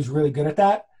panel, he was really good at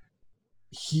that.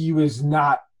 He was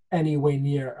not any way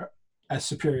near as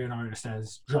superior an artist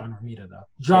as John Romita, though.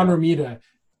 John Romita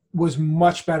was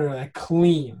much better, like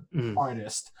clean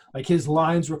artist. Like his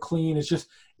lines were clean. It's just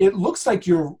it looks like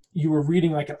you were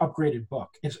reading like an upgraded book.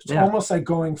 It's almost like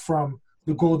going from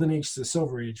the Golden Age to the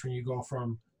Silver Age when you go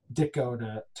from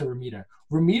Ditko to Romita.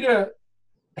 Romita,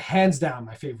 hands down,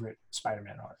 my favorite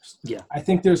Spider-Man artist. Yeah, I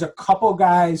think there's a couple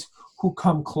guys who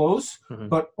come close,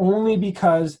 but only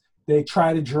because they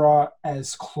try to draw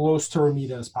as close to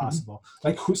Romita as possible.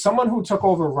 Like someone who took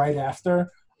over right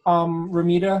after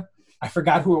Romita, I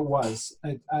forgot who it was.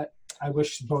 I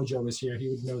wish Bojo was here; he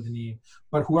would know the name.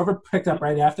 But whoever picked up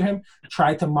right after him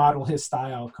tried to model his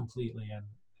style completely, and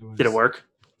did it work?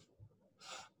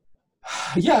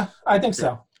 Yeah, I think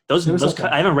so. Those okay.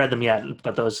 I haven't read them yet,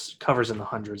 but those covers in the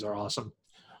hundreds are awesome.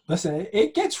 Listen,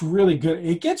 it gets really good.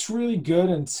 It gets really good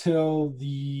until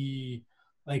the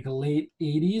late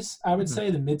 80s, I would say,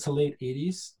 the mid to late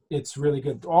 80s. It's really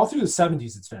good. All through the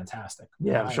 70s, it's fantastic.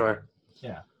 Yeah, I'm sure.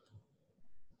 Yeah.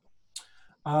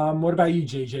 What about you,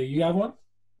 JJ? You have one?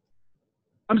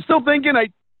 I'm still thinking. I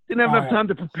didn't have enough time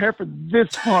to prepare for this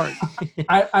part.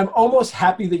 I'm almost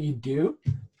happy that you do.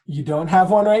 You don't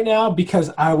have one right now because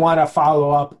I want to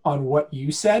follow up on what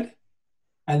you said.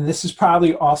 And this is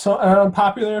probably also an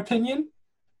unpopular opinion,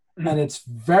 and it's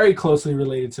very closely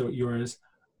related to yours.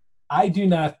 I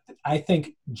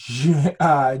think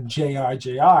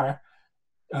JRJR,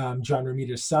 John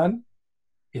Romita's son,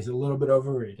 is a little bit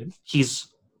overrated. He's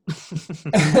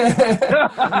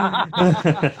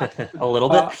a little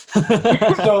bit.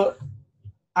 So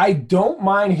I don't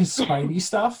mind his Spidey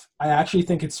stuff. I actually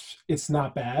think it's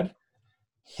not bad.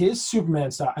 His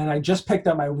Superman stuff, and I just picked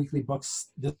up my weekly books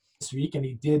this week, and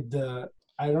he did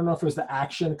I don't know if it was the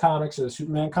Action Comics or the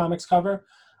Superman comics cover.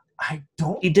 I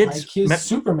don't like his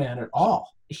Superman at all.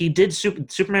 He did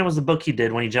Superman was the book he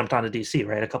did when he jumped onto DC,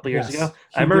 right? A couple years ago.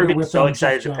 I remember being so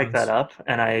excited to pick that up,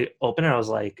 and I opened it. I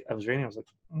was reading. I was like,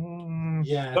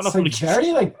 yeah, it's like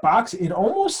very box. It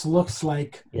almost looks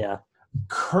like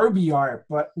Kirby art,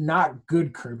 but not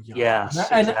good Kirby art. Yeah,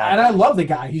 and I love the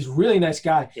guy. He's a really nice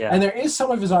guy. Yeah. And there is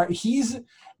some of his art.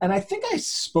 And I think I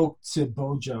spoke to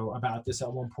Bojo about this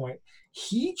at one point.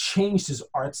 He changed his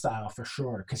art style for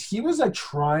sure because he was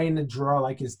trying to draw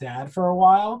like his dad for a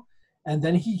while, and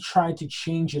then he tried to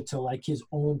change it to his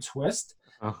own twist.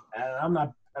 And I'm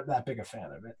not that big a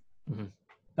fan of it.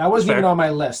 That wasn't even on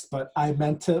my list, but I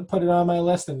meant to put it on my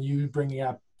list, and you bringing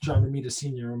up John Romita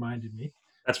Sr. reminded me.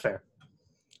 That's fair.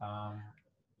 Not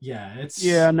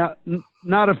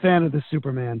a fan of the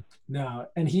Superman. No,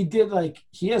 and he did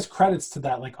he has credits to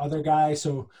that other guy.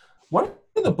 So one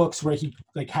of the books where he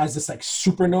has this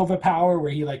supernova power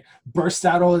where he bursts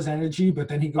out all his energy, but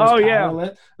then he goes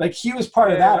powerless. He was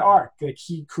part of that arc.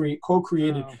 He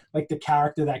co-created the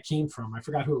character that came from. I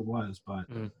forgot who it was, but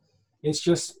it's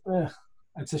just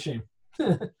it's a shame.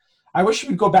 I wish he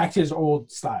would go back to his old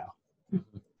style.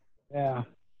 Yeah.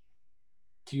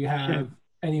 Do you have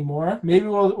any more? Maybe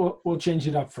we'll change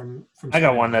it up from I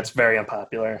got one that's very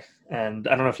unpopular, and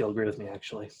I don't know if you'll agree with me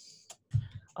actually.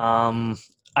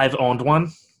 I've owned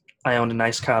one. I owned a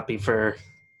nice copy for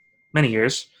many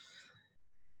years.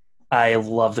 I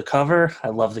love the cover. I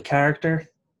love the character,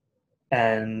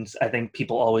 and I think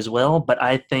people always will, but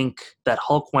I think that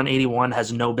Hulk 181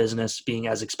 has no business being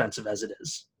as expensive as it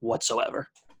is whatsoever.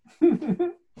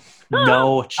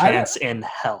 No chance in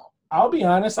hell. I'll be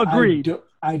honest. Agreed.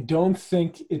 I don't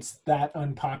think it's that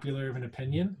unpopular of an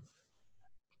opinion.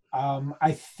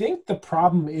 I think the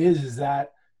problem is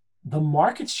that the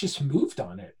market's just moved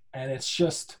on it, and it's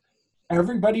just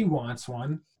everybody wants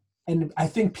one, and I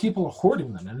think people are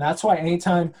hoarding them, and that's why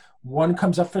anytime one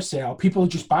comes up for sale. People are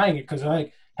just buying it because they're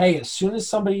like, hey, as soon as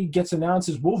somebody gets announced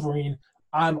as Wolverine,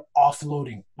 I'm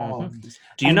offloading all of these.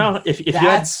 Do you know if you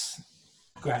had,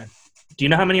 go ahead. Do you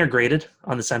know how many are graded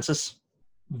on the census?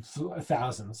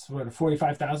 Thousands. What,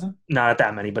 45,000? Not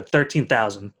that many, but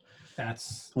 13,000.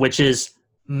 That's which is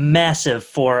massive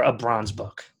for a bronze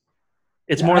book.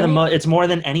 It's more than it's more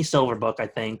than any silver book, I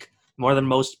think. More than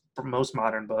most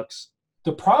modern books.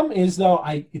 The problem is though,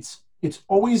 it's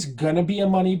always gonna be a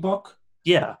money book.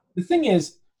 Yeah. The thing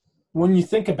is, when you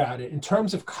think about it, in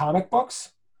terms of comic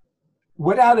books,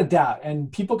 without a doubt,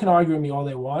 and people can argue with me all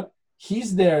they want,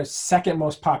 he's their second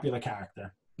most popular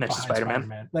character. Next to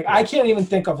Spider-Man. Like, I can't even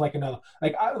think of like another.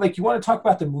 Like you want to talk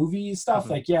about the movie stuff?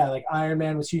 Like, yeah, like Iron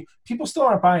Man was huge. People still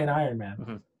aren't buying Iron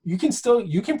Man. You can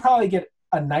probably get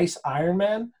a nice Iron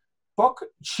Man book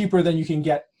cheaper than you can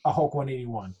get a Hulk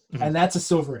 181, and that's a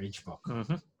Silver Age book.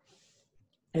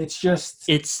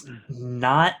 It's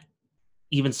not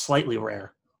even slightly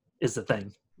rare, is the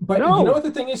thing. But you know what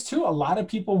the thing is too? A lot of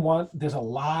people there's a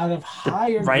lot of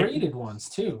higher graded ones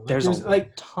too. Like, there's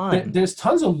like ton. There's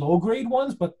tons of low grade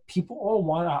ones, but people all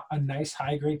want a nice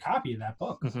high grade copy of that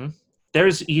book.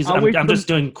 There's easy. I'm just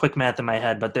doing quick math in my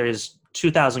head, but there's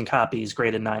 2,000 copies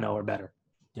graded 9.0 or better.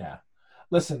 Yeah,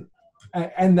 listen,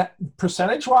 and that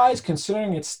percentage wise,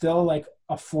 considering it's still like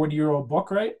a 40-year-old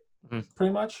book, right?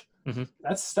 Pretty much.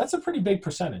 That's a pretty big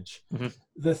percentage.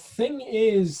 The thing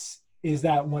is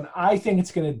that when I think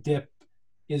it's going to dip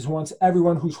is once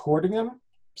everyone who's hoarding them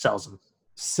sells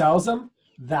them,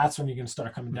 that's when you're going to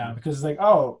start coming down because it's like,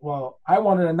 oh, well, I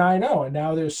wanted a 9.0 and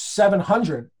now there's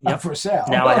 700 up for sale.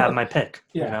 Now I have my pick,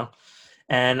 you know?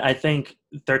 And I think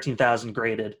 13,000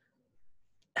 graded,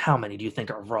 how many do you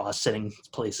think are raw sitting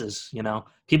places, you know?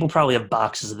 People probably have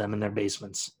boxes of them in their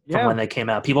basements from when they came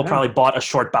out. People probably bought a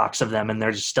short box of them and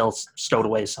they're just still stowed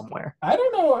away somewhere. I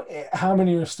don't know how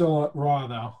many are still raw,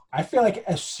 though. I feel like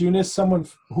as soon as someone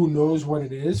who knows what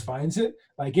it is finds it,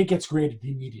 like it gets graded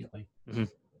immediately.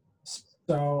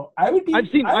 So I would be. I've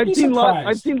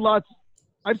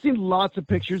seen lots of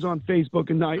pictures on Facebook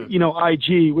and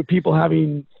IG with people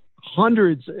having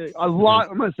hundreds, a lot.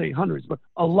 I'm going to say hundreds, but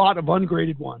a lot of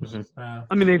ungraded ones.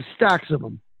 I mean, they have stacks of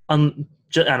them.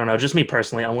 I don't know, just me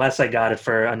personally, unless I got it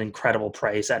for an incredible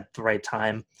price at the right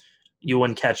time, you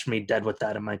wouldn't catch me dead with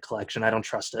that in my collection. I don't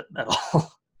trust it at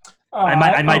all.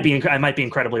 I might be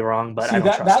incredibly wrong, but I don't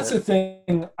trust it. That's the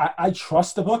thing. I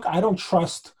trust the book. I don't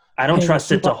trust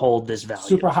it to hold this value.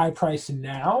 Super high price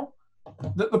now.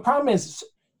 The problem is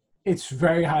it's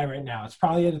very high right now. It's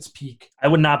probably at its peak. I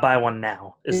would not buy one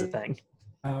now, is the thing.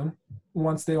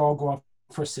 Once they all go up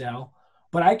for sale.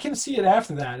 But I can see it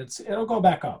after that. It'll go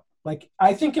back up. Like,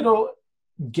 I think it'll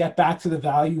get back to the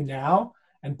value now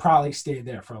and probably stay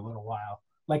there for a little while.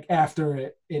 Like after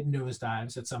it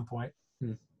nosedives at some point.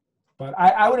 But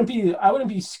I wouldn't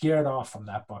be scared off from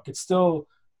that book. It's still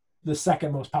the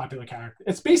second most popular character.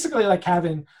 It's basically like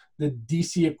having the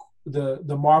DC,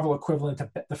 the Marvel equivalent to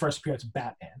the first appearance of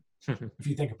Batman, if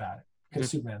you think about it.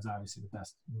 Because Superman's obviously the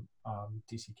best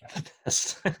DC character.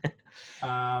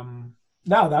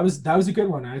 No, that was a good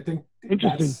one. I think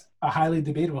that's a highly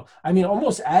debatable. I mean,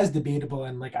 almost as debatable,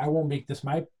 and like I won't make this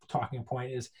my talking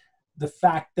point, is the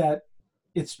fact that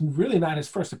it's really not his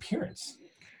first appearance.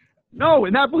 No,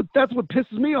 and that's what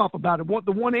pisses me off about it.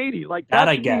 The 180, like that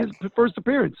I get his first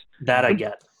appearance. That I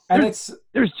get. And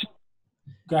there's.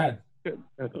 Go ahead.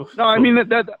 No, I mean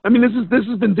this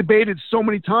has been debated so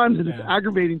many times, and it's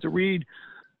aggravating to read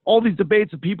all these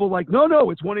debates of people like, no,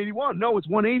 it's 181, no, it's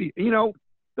 180. You know,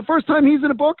 the first time he's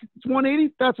in a book, it's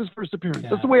 180. That's his first appearance.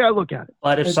 That's the way I look at it.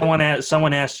 But if someone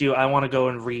asked you, I want to go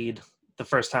and read the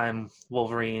first time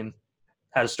Wolverine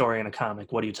had a story in a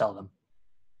comic, what do you tell them?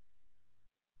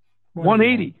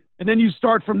 180, and then you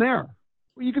start from there.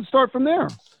 Well, you can start from there.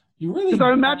 You really?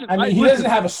 I imagine. I mean, he doesn't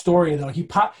have a story though.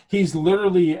 He's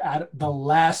literally at the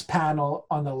last panel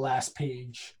on the last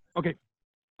page. Okay,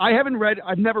 I've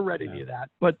never read any of that,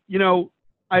 but you know,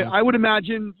 I would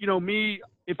imagine, you know, me,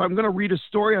 if I'm going to read a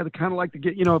story, I'd kind of like to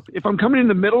get, you know, if I'm coming in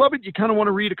the middle of it, you kind of want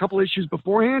to read a couple issues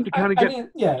beforehand to kind of get.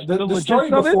 The story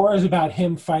before is about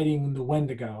him fighting the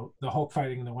Wendigo, the Hulk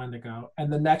fighting the Wendigo,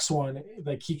 and the next one,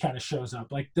 like he kind of shows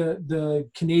up, like the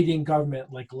Canadian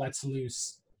government like lets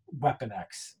loose Weapon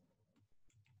X,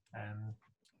 and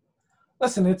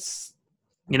listen, it's.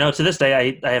 You know, to this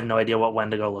day, I have no idea what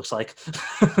Wendigo looks like.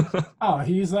 Oh,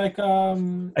 he's like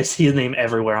I see his name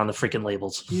everywhere on the freaking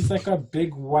labels. He's like a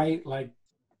big white, like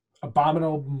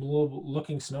abominable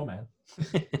looking snowman.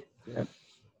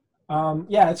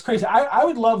 It's crazy. I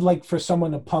would love like for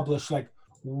someone to publish like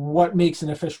what makes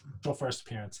an official first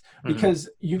appearance, because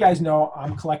you guys know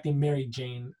I'm collecting Mary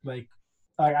Jane like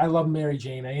like I love Mary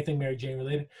Jane, anything Mary Jane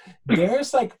related.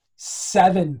 There's like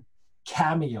 7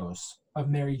 cameos of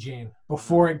Mary Jane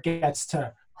before it gets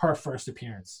to her first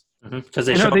appearance. Because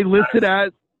I know they listed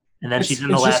as. and then It's, she's in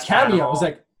the it's last just cameo. panel.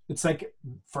 It's like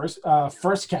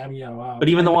first cameo. But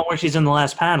even the one where she's in the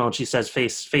last panel and she says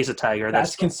face a tiger,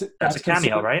 that's a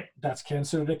cameo, right? That's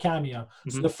considered a cameo.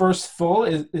 So Mhm. the first full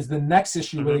is the next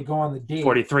issue where they go on the date.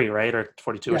 43, right? Or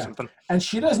 42 or Yeah. something. And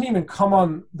she doesn't even come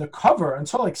on the cover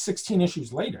until like 16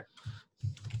 issues later.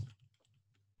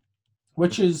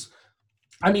 Which is,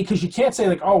 I mean, because you can't say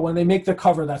like, oh, when they make the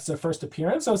cover, that's their first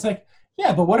appearance. I was like,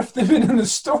 yeah, but what if they've been in the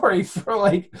story for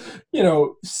like,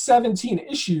 17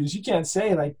 issues? You can't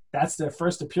say like that's their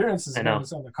first appearance is when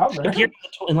it's on the cover. She appeared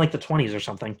in like the 20s or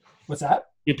something. What's that?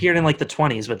 She appeared in like the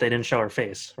 20s, but they didn't show her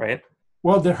face, right?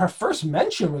 Well, her first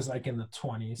mention was like in the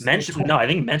 20s. No, I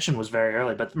think mention was very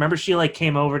early. But remember, she like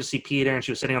came over to see Peter, and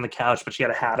she was sitting on the couch, but she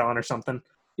had a hat on or something.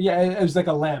 Yeah, it was like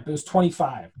a lamp. It was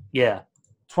 25. Yeah.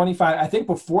 25. I think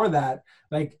before that,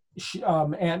 like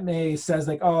Aunt May says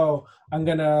like, "Oh, I'm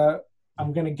gonna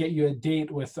get you a date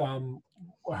with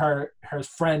her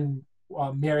friend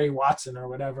Mary Watson or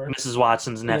whatever." Mrs.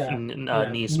 Watson's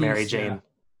niece, Mary Jane. Yeah.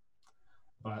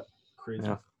 But crazy.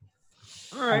 Yeah.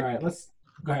 All right. All right, let's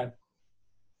go ahead.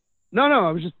 No,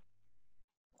 I was just.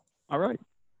 All right.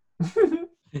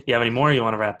 You have any more you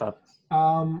want to wrap up?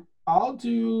 I'll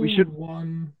do We should-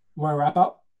 one. You want to wrap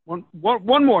up?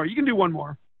 One more. You can do one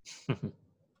more.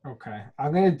 Okay.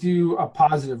 I'm going to do a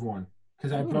positive one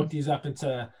because I broke these up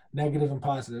into negative and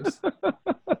positives.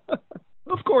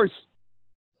 Of course.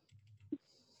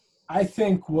 I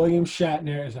think William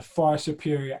Shatner is a far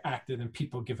superior actor than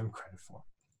people give him credit for.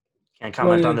 Can't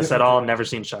comment Well, on this at all. I've never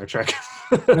seen Star Trek.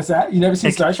 What's that? You never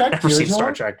seen Star Trek? Never The seen original Star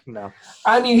one? Trek, no.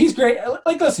 I mean, he's great.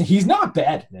 Like, listen, he's not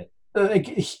bad in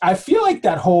it. I feel like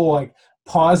that whole like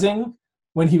pausing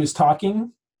when he was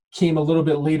talking came a little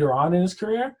bit later on in his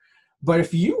career. But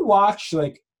if you watch,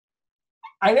 like,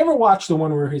 I never watched the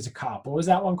one where he's a cop. What was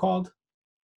that one called?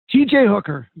 T.J.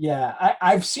 Hooker. Yeah,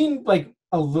 I've seen like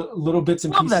little bits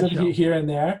and Love pieces that of show. it here and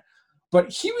there,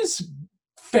 but he was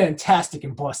fantastic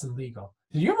in Boston Legal.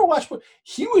 Did you ever watch?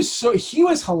 He was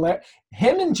hilarious.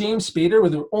 Him and James Spader were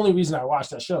the only reason I watched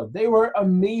that show. They were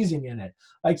amazing in it.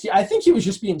 Like I think he was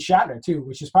just being Shatner too,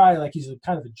 which is probably like he's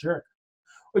kind of a jerk,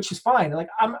 which is fine. Like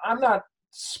I'm not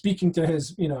speaking to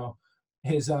his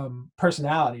his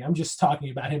personality. I'm just talking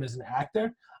about him as an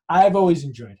actor. I've always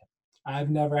enjoyed him. I've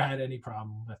never had any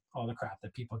problem with all the crap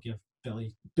that people give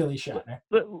Billy Shatner.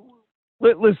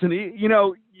 Listen,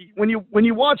 when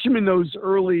you watch him in those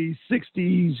early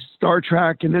 '60s Star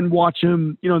Trek, and then watch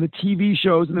him, the TV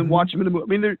shows, and then watch him in the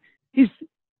movie. I mean,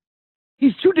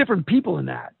 he's two different people in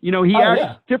that. He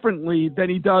acts differently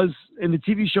than he does in the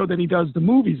TV show than he does the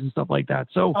movies and stuff like that.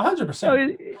 So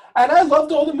 100%. And I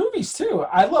loved all the movies too.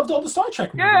 I loved all the Star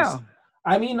Trek movies. Yeah.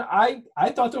 I mean, I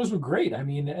thought those were great. I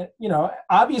mean,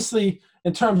 obviously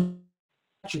in terms of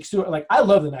Patrick Stewart, like I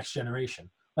love The Next Generation.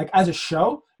 Like as a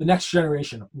show, The Next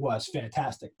Generation was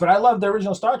fantastic. But I loved the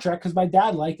original Star Trek because my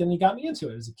dad liked it and he got me into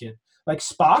it as a kid. Like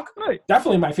Spock, Right.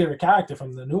 definitely my favorite character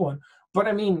from the new one. But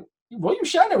I mean, William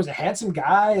Shatner was a handsome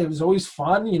guy. It was always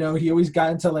fun. He always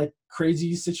got into like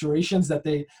crazy situations that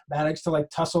they managed to like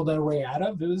tussle their way out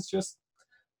of. It was just,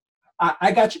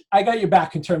 I got your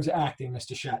back in terms of acting,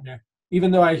 Mr. Shatner.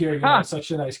 Even though I hear you're not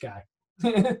such a nice guy.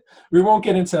 We won't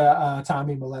get into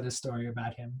Tommy Miletta's story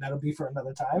about him. That'll be for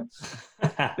another time.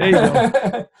 There you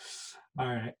go. All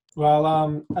right.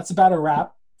 Well, that's about a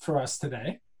wrap for us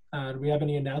today. Do we have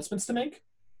any announcements to make?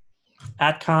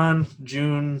 AtCon,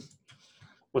 June,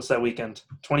 what's that weekend?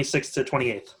 26th to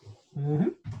 28th. Mm-hmm.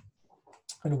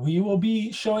 And we will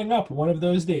be showing up one of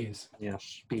those days.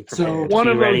 Yes, be So, prepared. one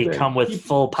Be of ready. those days. Come with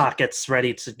full pockets,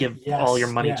 ready to give all your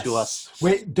money to us.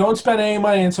 Wait, don't spend any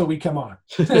money until we come on.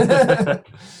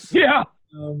 Yeah.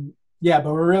 Yeah,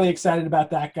 but we're really excited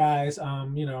about that, guys.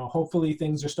 Hopefully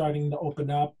things are starting to open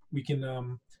up. We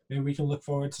can maybe we can look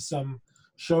forward to some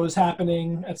shows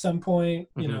happening at some point.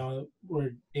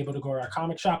 We're able to go to our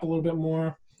comic shop a little bit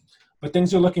more. But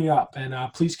things are looking up, and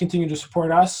please continue to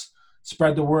support us.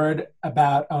 Spread the word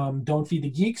about Don't Feed the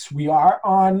Geeks. We are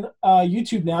on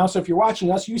YouTube now, so if you're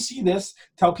watching us, you see this.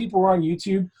 Tell people we're on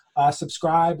YouTube.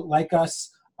 Subscribe, like us.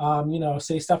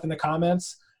 Say stuff in the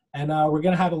comments. And we're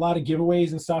going to have a lot of giveaways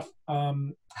and stuff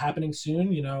happening soon.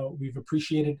 We've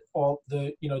appreciated all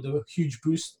the huge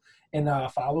boost in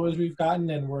followers we've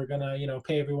gotten, and we're going to,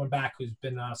 pay everyone back who's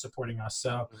been supporting us.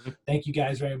 So thank you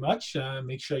guys very much.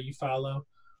 Make sure you follow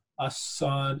us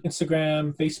on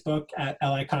Instagram, Facebook at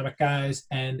LI Comic Guys,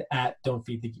 and at Don't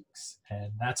Feed the Geeks.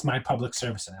 And that's my public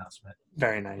service announcement.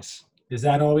 Very nice. Is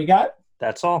that all we got?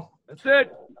 That's all. That's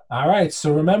it. All right.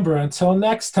 So remember, until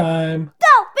next time.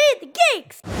 Don't feed the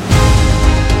geeks!